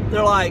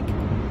 they're like,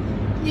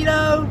 you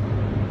know,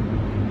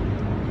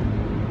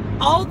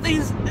 all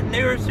these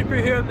newer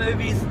superhero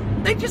movies,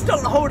 they just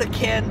don't hold a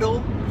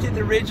candle to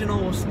the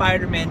original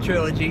Spider-Man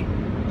trilogy.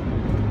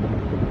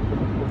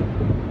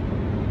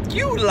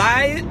 You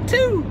lying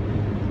too.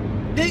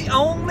 The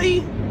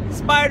only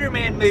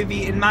Spider-Man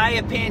movie, in my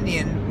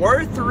opinion,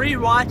 worth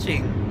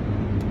rewatching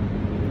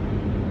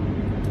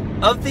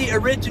of the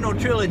original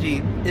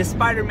trilogy is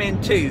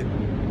Spider-Man 2.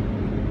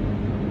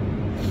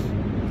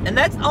 And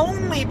that's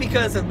only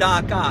because of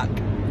Doc Ock.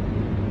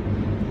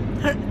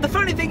 The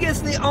funny thing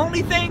is, the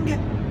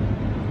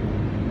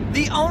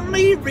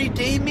only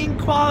redeeming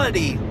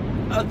quality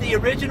of the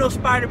original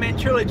Spider-Man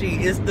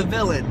trilogy is the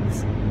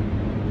villains.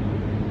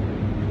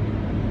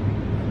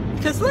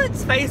 Because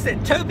let's face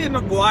it, Tobey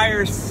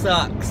Maguire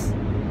sucks.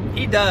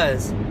 He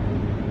does.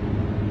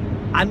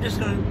 I'm just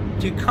going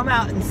to come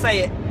out and say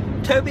it.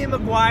 Tobey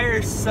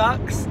Maguire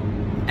sucks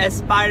as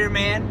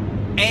Spider-Man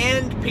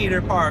and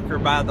Peter Parker,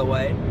 by the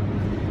way.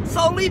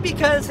 Solely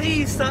because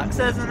he sucks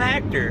as an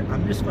actor.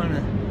 I'm just going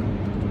to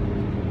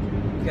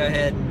go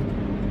ahead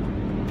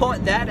and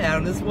point that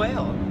out as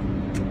well.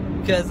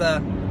 Because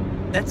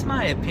that's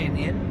my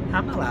opinion.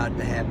 I'm allowed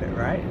to have it,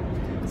 right?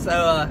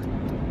 So,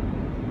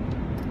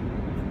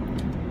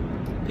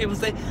 people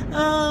say,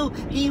 oh,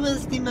 he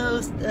was the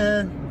most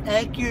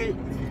accurate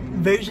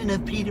version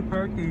of Peter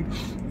Parker.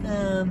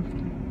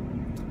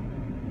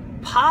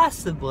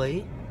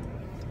 Possibly,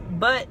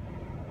 but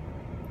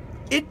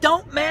it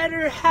don't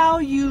matter how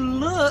you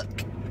look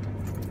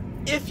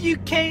if you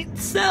can't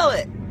sell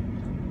it.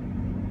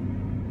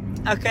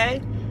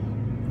 Okay?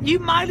 You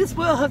might as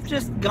well have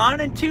just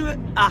gone into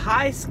a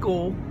high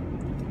school,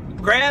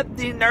 grabbed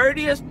the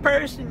nerdiest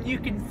person you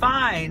can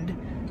find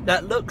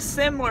that looks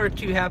similar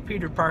to how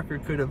Peter Parker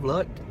could have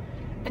looked,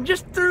 and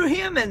just threw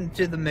him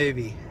into the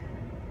movie.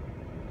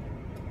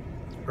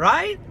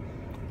 Right?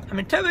 I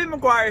mean, Tobey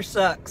Maguire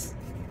sucks.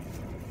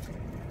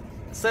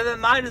 So they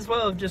might as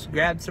well have just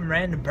grabbed some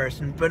random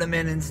person and put him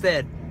in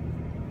instead.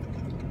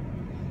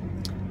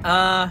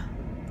 As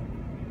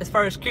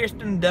far as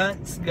Kirsten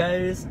Dunst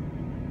goes,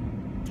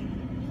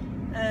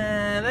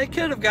 they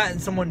could have gotten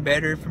someone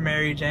better for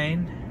Mary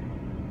Jane.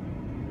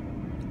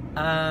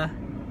 As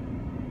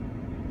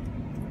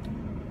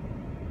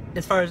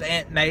far as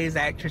Aunt May's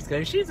actress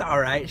goes, she's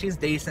alright. She's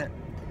decent.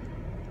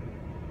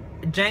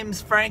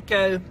 James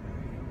Franco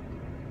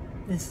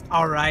is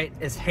alright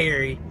as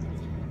Harry.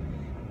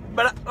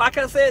 But like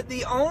I said,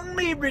 the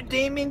only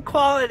redeeming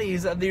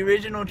qualities of the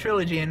original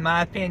trilogy, in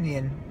my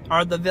opinion,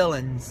 are the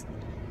villains.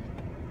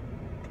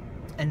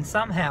 And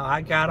somehow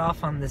I got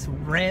off on this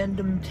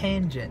random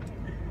tangent.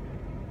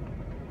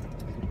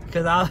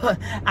 Because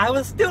I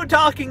was still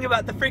talking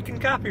about the freaking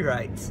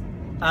copyrights.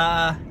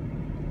 And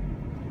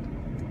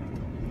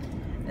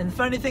the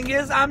funny thing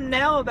is, I'm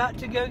now about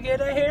to go get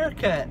a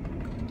haircut.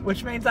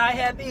 Which means I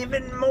have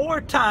even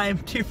more time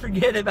to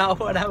forget about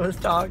what I was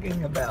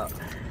talking about.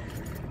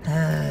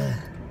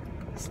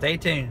 Stay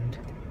tuned.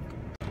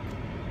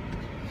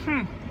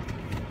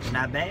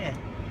 Not bad.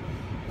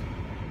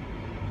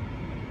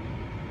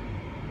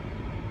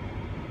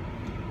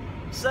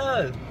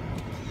 So,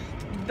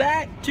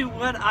 back to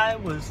what I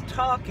was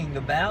talking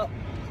about.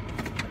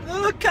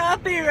 The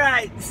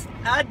copyrights.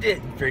 I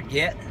didn't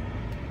forget.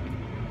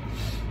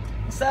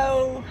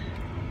 So,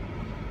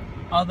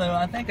 although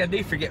I think I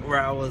do forget where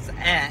I was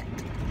at,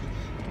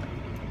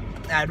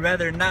 I'd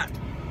rather not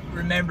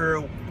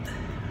remember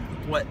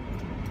what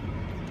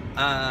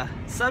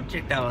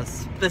subject I was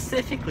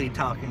specifically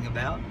talking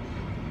about.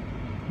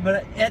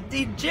 But at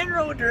the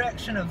general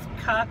direction of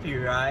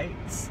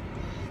copyrights,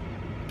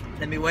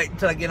 let me wait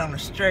until I get on the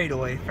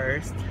straightaway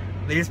first.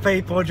 These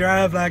people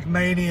drive like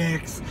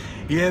maniacs.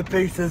 You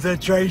pieces of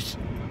trash.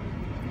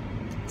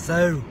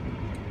 So,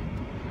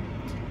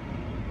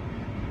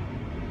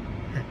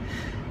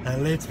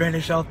 let's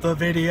finish off the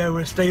video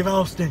with Steve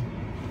Austin.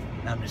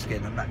 No, I'm just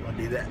kidding. I'm not going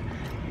to do that.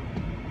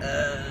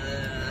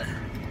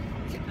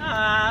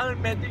 I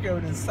meant to go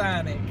to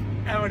Sonic.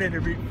 I wanted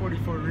to read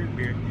 44 root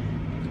beer.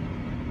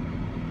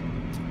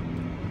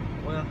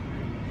 Well,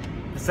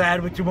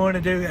 decide what you want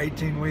to do,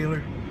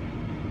 18-wheeler.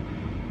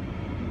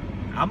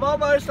 I'm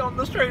almost on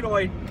the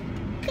straightaway.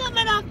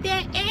 Coming off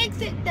that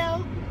exit,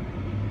 though.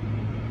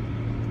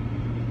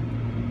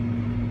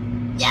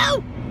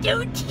 No!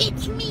 Don't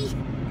hit me!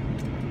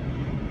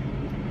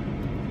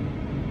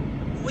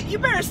 Well, you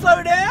better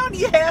slow down,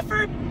 you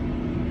heifer.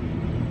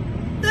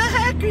 The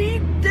heck are you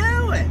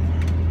doing?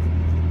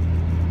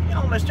 You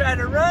almost tried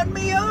to run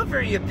me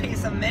over, you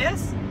piece of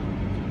mess.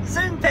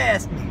 Zoom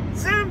past me.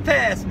 Zoom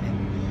past me.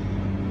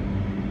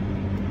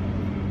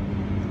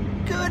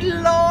 Good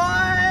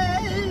Lord.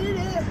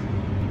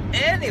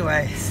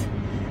 Anyways,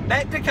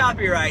 back to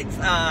copyrights.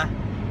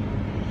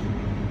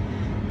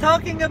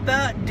 Talking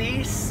about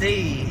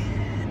DC.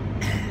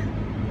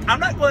 I'm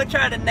not going to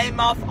try to name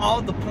off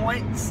all the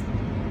points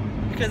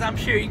because I'm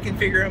sure you can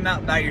figure them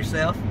out by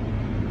yourself.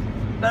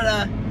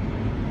 But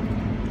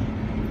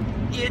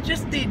yeah,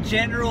 just the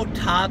general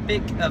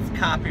topic of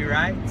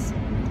copyrights.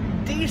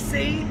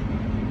 DC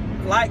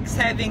likes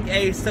having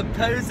a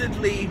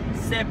supposedly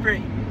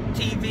separate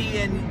TV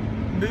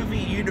and movie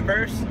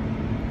universe,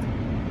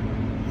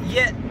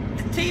 yet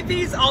the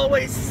TVs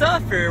always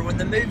suffer when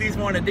the movies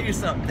want to do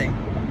something,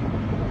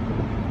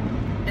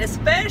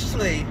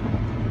 especially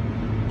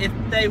if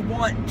they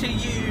want to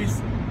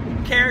use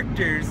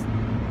characters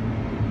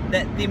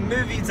that the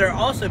movies are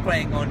also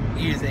planning on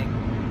using.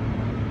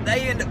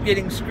 They end up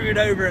getting screwed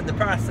over in the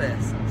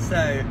process.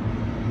 So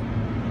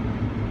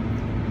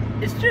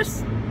it's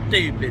just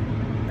stupid,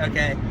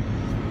 okay?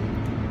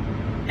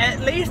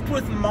 At least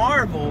with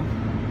Marvel,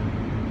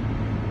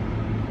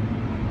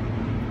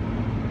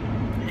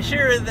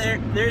 sure,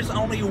 there's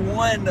only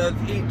one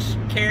of each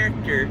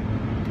character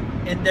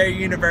in their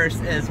universe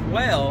as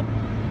well,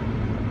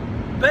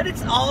 but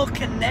it's all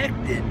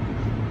connected.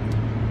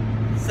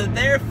 So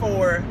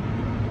therefore,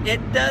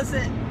 it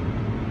doesn't,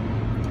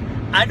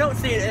 I don't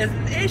see it as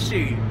an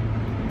issue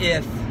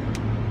if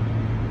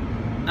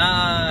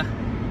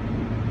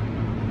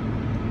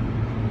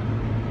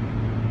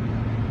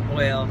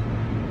well,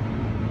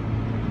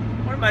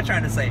 what am I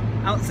trying to say?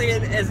 I don't see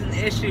it as an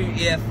issue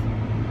if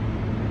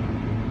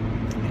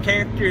the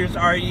characters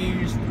are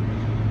used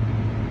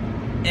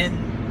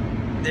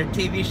in their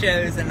TV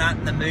shows and not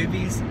in the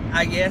movies,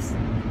 I guess,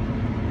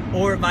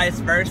 or vice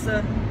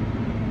versa.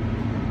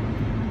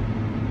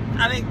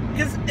 I mean,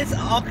 because it's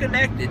all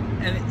connected.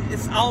 I mean,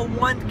 it's all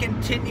one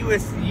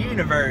continuous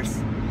universe.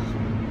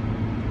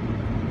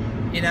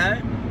 You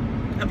know?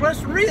 And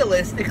plus,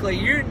 realistically,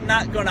 you're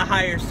not going to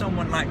hire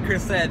someone like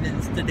Chris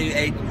Evans to do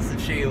Agents of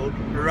S.H.I.E.L.D.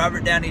 or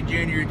Robert Downey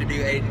Jr. to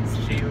do Agents of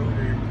S.H.I.E.L.D.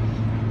 or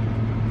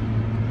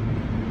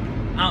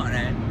I don't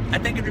know. I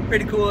think it'd be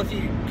pretty cool if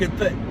you could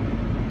put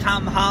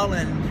Tom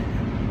Holland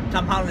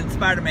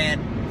Spider-Man,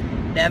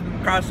 and have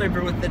him cross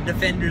over with the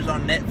Defenders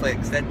on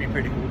Netflix. That'd be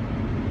pretty cool.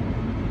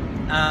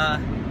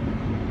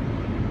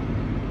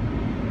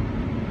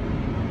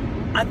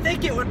 I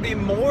think it would be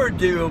more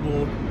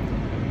doable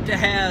to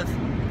have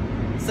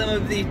some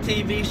of the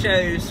TV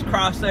shows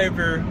cross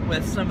over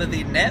with some of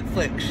the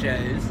Netflix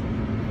shows.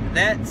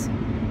 That's,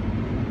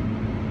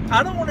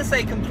 I don't want to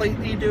say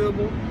completely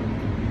doable,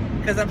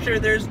 because I'm sure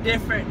there's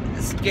different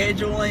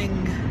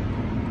scheduling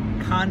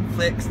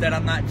conflicts that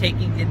I'm not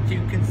taking into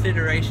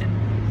consideration.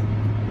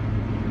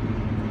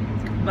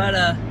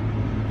 But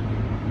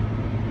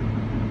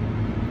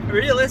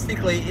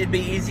realistically, it'd be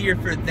easier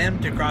for them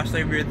to cross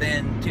over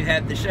than to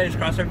have the shows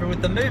cross over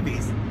with the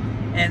movies.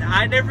 And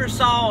I never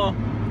saw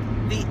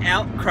the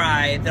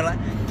outcry. They're like,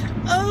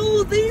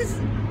 oh, these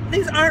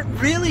aren't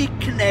really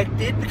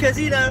connected, because,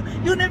 you know,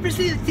 you'll never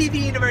see the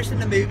TV universe in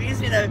the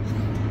movies. You know,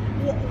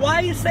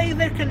 why you say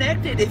they're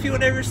connected if you'll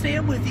never see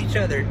them with each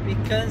other?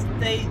 Because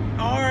they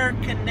are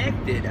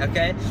connected,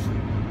 okay?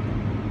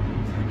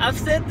 I've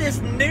said this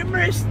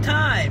numerous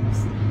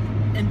times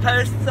in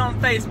posts on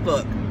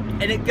Facebook,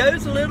 and it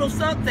goes a little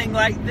something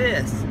like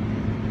this.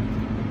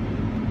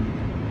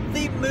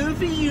 The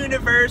movie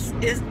universe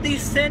is the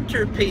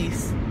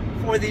centerpiece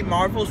for the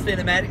Marvel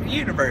Cinematic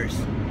Universe.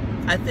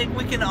 I think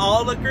we can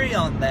all agree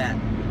on that.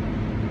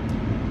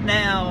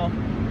 Now,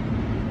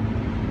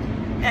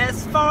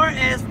 as far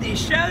as the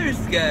shows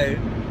go,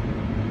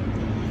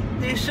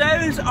 the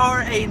shows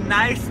are a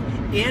nice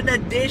in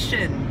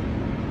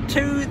addition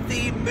to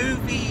the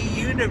movie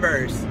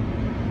universe.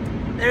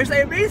 There's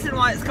a reason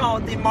why it's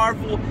called the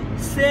Marvel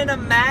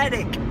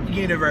Cinematic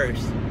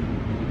Universe,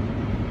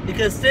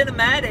 because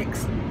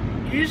cinematics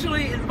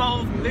usually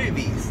involve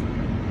movies,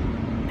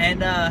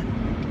 and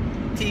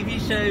TV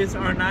shows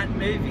are not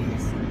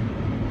movies,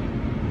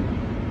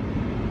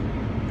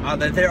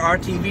 although there are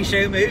TV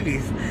show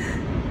movies.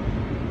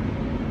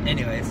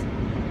 Anyways,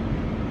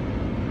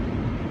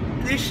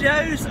 the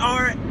shows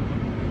are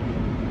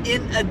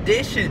in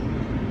addition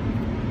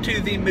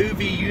to the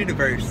movie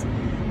universe.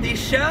 The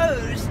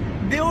shows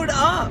build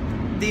up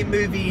the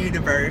movie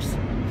universe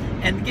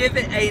and give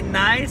it a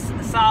nice,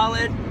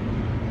 solid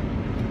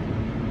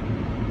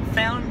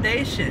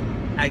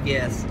foundation, I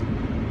guess.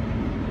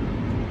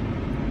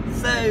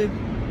 So,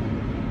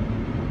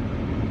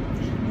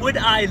 would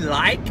I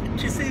like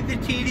to see the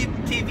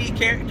TV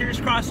characters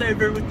cross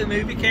over with the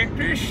movie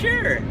characters?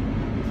 Sure.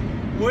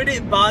 Would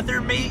it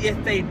bother me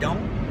if they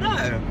don't?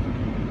 No.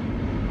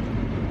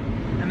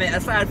 I mean,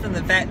 aside from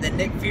the fact that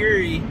Nick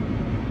Fury,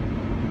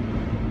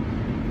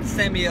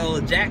 Samuel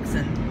L.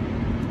 Jackson,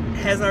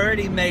 has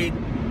already made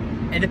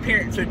an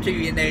appearance or two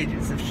in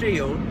Agents of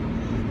S.H.I.E.L.D.,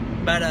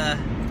 but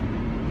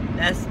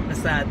that's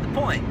beside the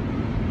point.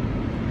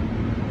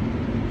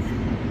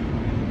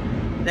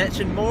 That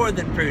should more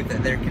than prove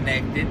that they're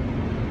connected,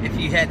 if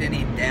you had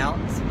any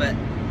doubts, but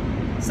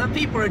some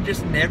people are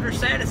just never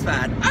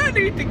satisfied. I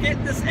need to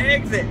get this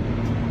exit.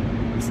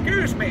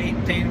 Excuse me,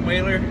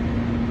 18-wheeler.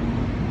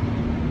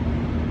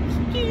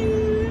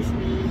 Excuse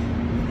me.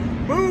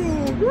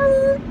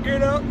 Move!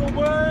 Get out the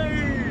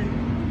way!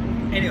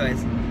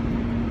 Anyways.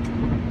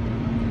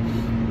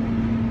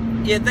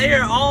 Yeah, they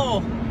are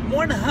all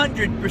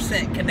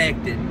 100%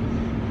 connected.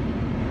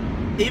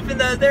 Even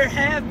though there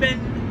have been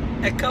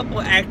a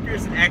couple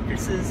actors and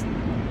actresses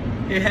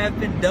who have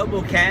been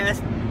double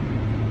cast,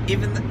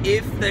 even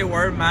if they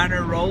were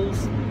minor roles.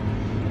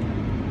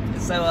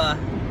 So,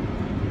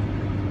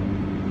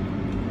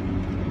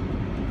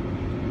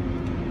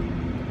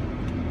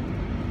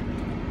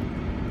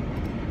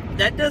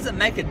 that doesn't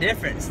make a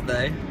difference,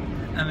 though.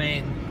 I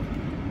mean,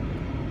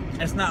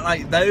 it's not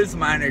like those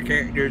minor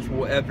characters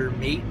will ever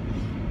meet.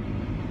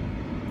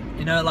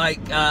 You know,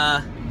 like,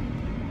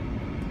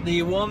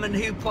 the woman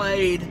who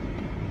played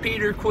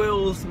Peter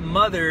Quill's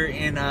mother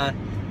in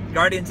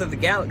Guardians of the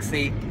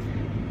Galaxy,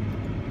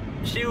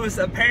 she was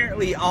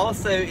apparently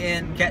also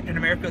in Captain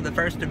America the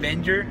First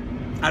Avenger.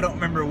 I don't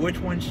remember which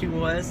one she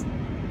was,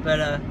 but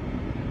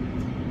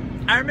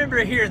I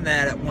remember hearing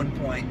that at one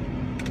point.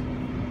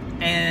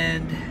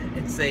 And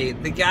let's see,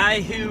 the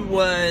guy who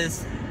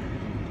was,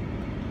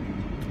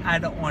 I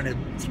don't want to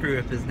screw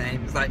up his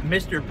name, it's like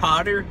Mr.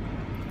 Potter,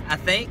 I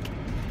think,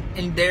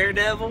 in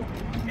Daredevil.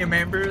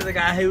 Remember the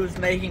guy who was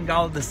making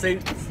all the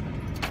suits?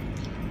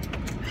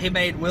 He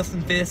made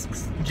Wilson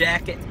Fisk's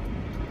jacket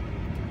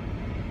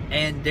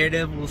and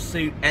Daredevil's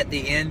suit at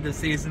the end of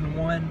season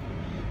 1.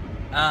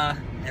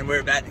 And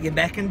we're about to get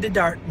back into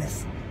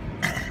darkness.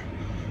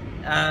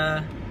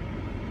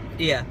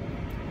 Yeah.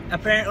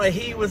 Apparently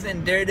he was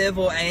in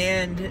Daredevil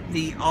and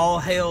the All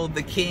Hail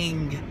the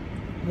King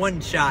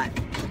one-shot.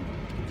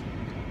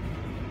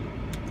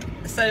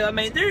 So, I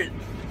mean,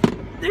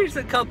 there's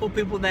a couple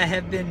people that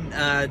have been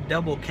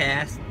double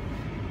cast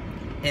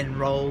in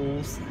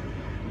roles.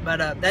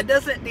 But that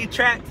doesn't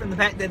detract from the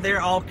fact that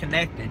they're all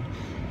connected.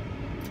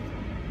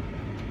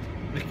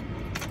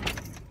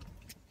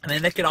 I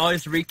mean, they could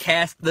always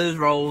recast those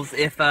roles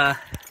if,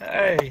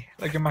 hey,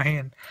 look at my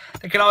hand.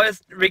 They could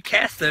always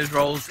recast those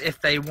roles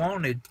if they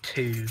wanted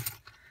to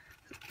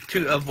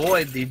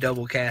avoid the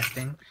double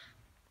casting.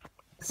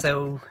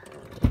 So,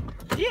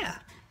 yeah.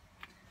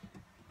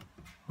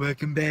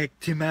 Welcome back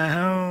to my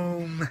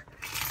home.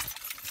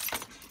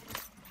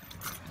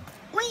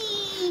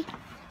 Whee!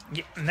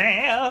 Yeah,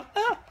 now.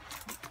 Oh.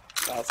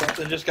 Thought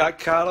something just got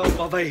caught on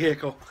my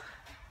vehicle.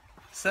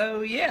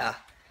 So, yeah.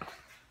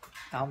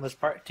 I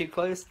almost parked too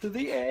close to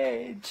the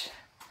edge.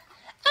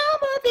 I'm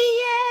on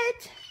the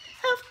edge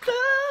of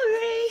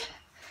glory.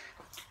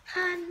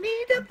 I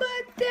need to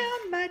put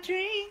down my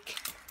drink.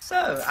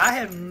 So, I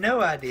have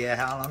no idea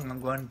how long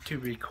I'm going to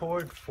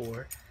record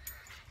for.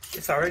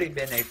 It's already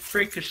been a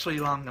freakishly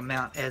long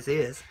amount as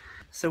is.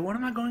 So what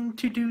am I going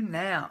to do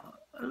now?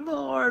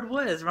 Lord,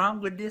 what is wrong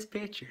with this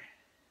picture?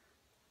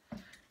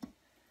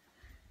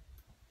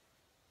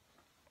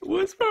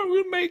 What's wrong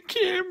with my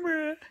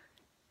camera?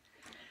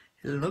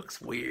 It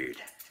looks weird.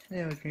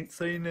 Now I can't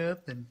see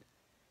nothing.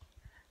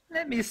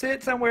 Let me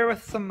sit somewhere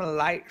with some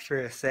light for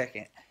a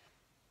second.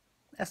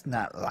 That's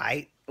not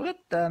light. What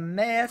the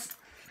mess?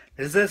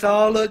 Does this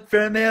all look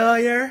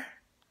familiar?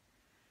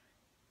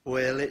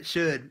 Well, it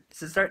should.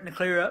 Is it starting to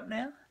clear up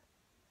now?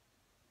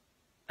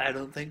 I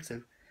don't think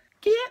so.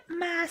 Get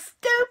my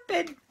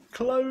stupid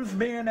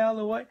clothespin out of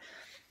the way.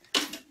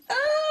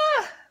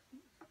 Ah!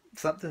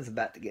 Something's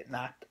about to get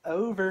knocked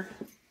over.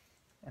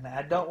 And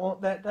I don't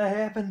want that to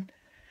happen.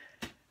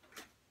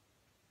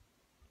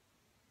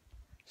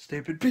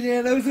 Stupid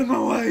piano's in my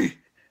way.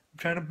 I'm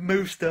trying to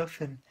move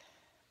stuff and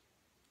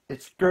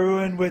it's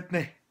screwing with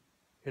me.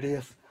 It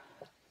is.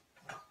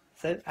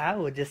 So I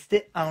will just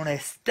sit on a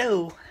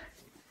stool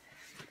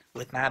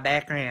with my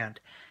background.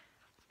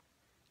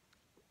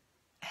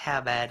 How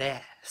about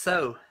that?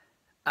 So,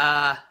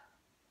 why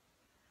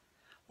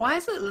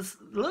does it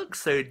look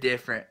so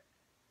different?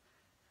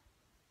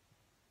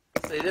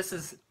 See, this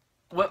is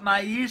what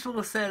my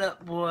usual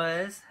setup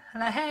was.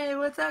 And hey,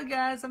 what's up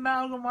guys?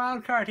 Amalgam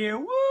Wildcard here.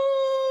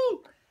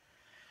 Woo!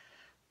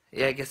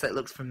 Yeah, I guess that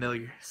looks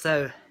familiar.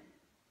 So,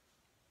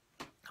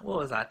 what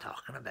was I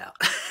talking about?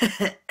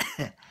 I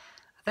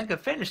think I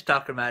finished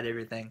talking about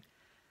everything.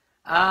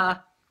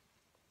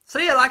 So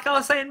yeah, like I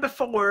was saying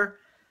before,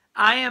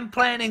 I am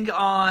planning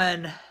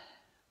on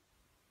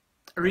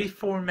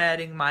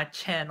reformatting my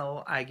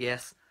channel, I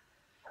guess,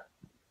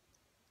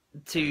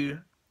 to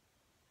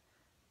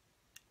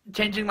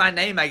changing my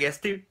name, I guess,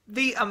 to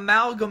The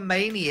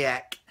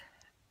Amalgamaniac.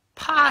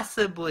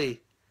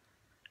 Possibly.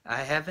 I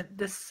haven't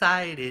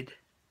decided.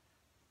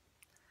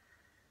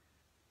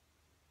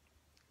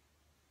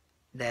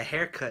 The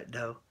haircut,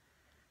 though.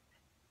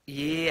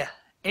 Yeah.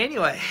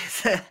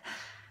 Anyways,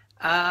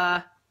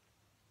 I'm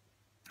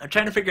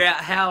trying to figure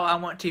out how I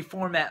want to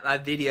format my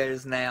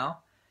videos now,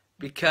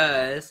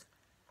 because,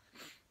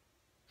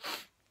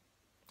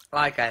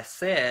 like I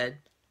said,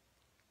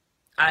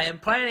 I am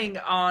planning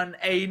on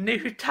a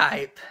new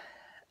type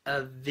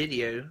of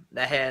video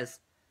that has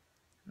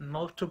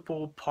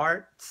multiple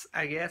parts,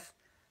 I guess.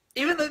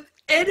 Even though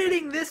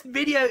editing this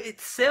video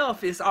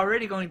itself is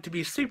already going to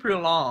be super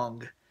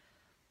long.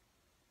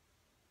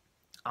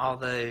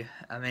 Although,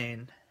 I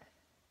mean,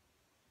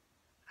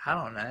 I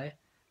don't know.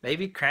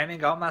 Maybe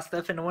cramming all my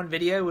stuff into one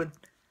video would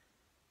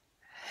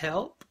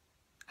help,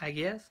 I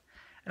guess.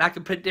 And I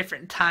could put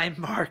different time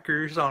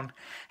markers on,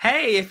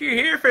 hey, if you're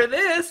here for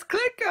this,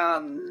 click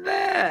on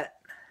that.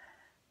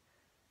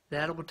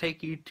 That will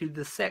take you to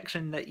the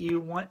section that you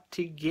want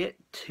to get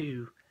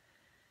to.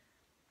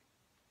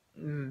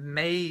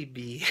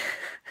 Maybe.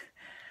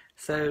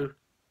 So,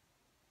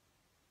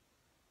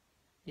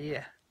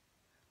 yeah.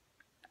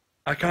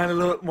 I kind of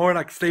look more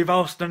like Steve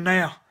Austin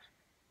now.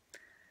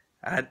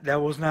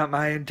 That was not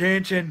my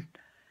intention.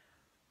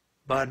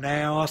 But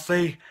now I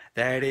see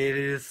that it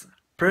is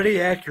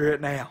pretty accurate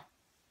now.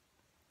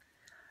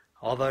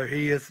 Although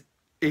he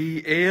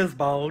is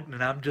bald,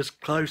 and I'm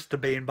just close to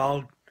being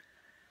bald.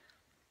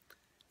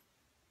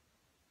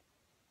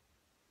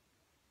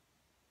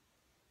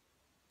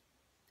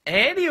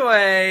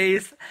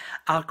 Anyways,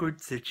 awkward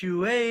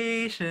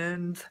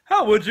situations.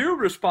 How would you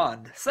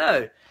respond?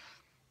 So,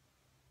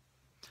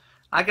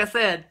 like I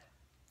said,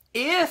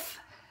 if,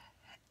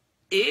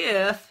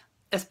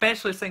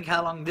 especially think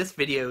how long this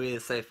video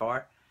is so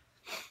far,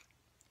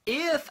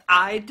 if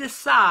I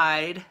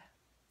decide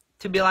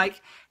to be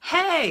like,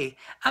 hey,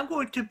 I'm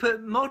going to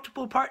put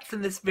multiple parts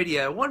in this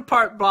video. One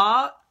part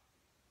vlog,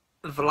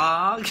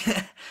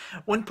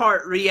 one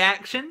part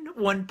reaction,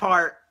 one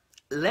part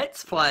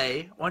let's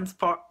play, one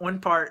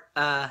part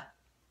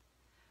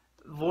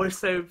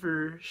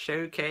voiceover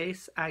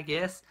showcase, I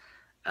guess.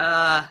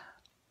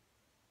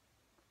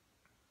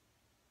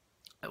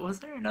 Was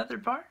there another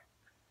part?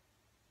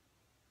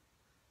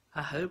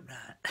 I hope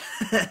not.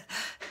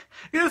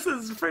 This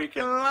is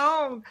freaking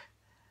long.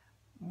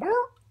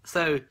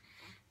 So,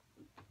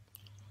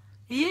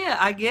 yeah,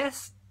 I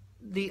guess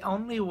the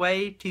only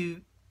way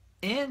to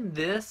end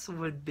this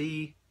would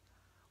be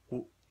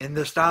in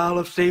the style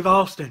of Steve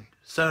Austin.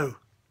 So,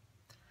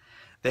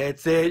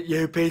 that's it,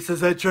 you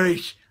pieces of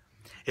trash.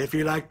 If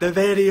you like the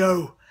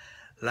video,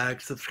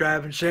 like,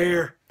 subscribe, and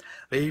share.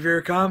 Leave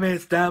your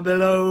comments down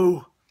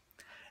below.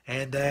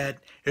 And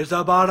that is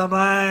the bottom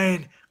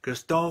line, because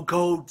Stone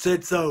Cold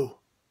said so.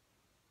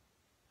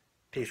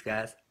 Peace,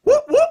 guys.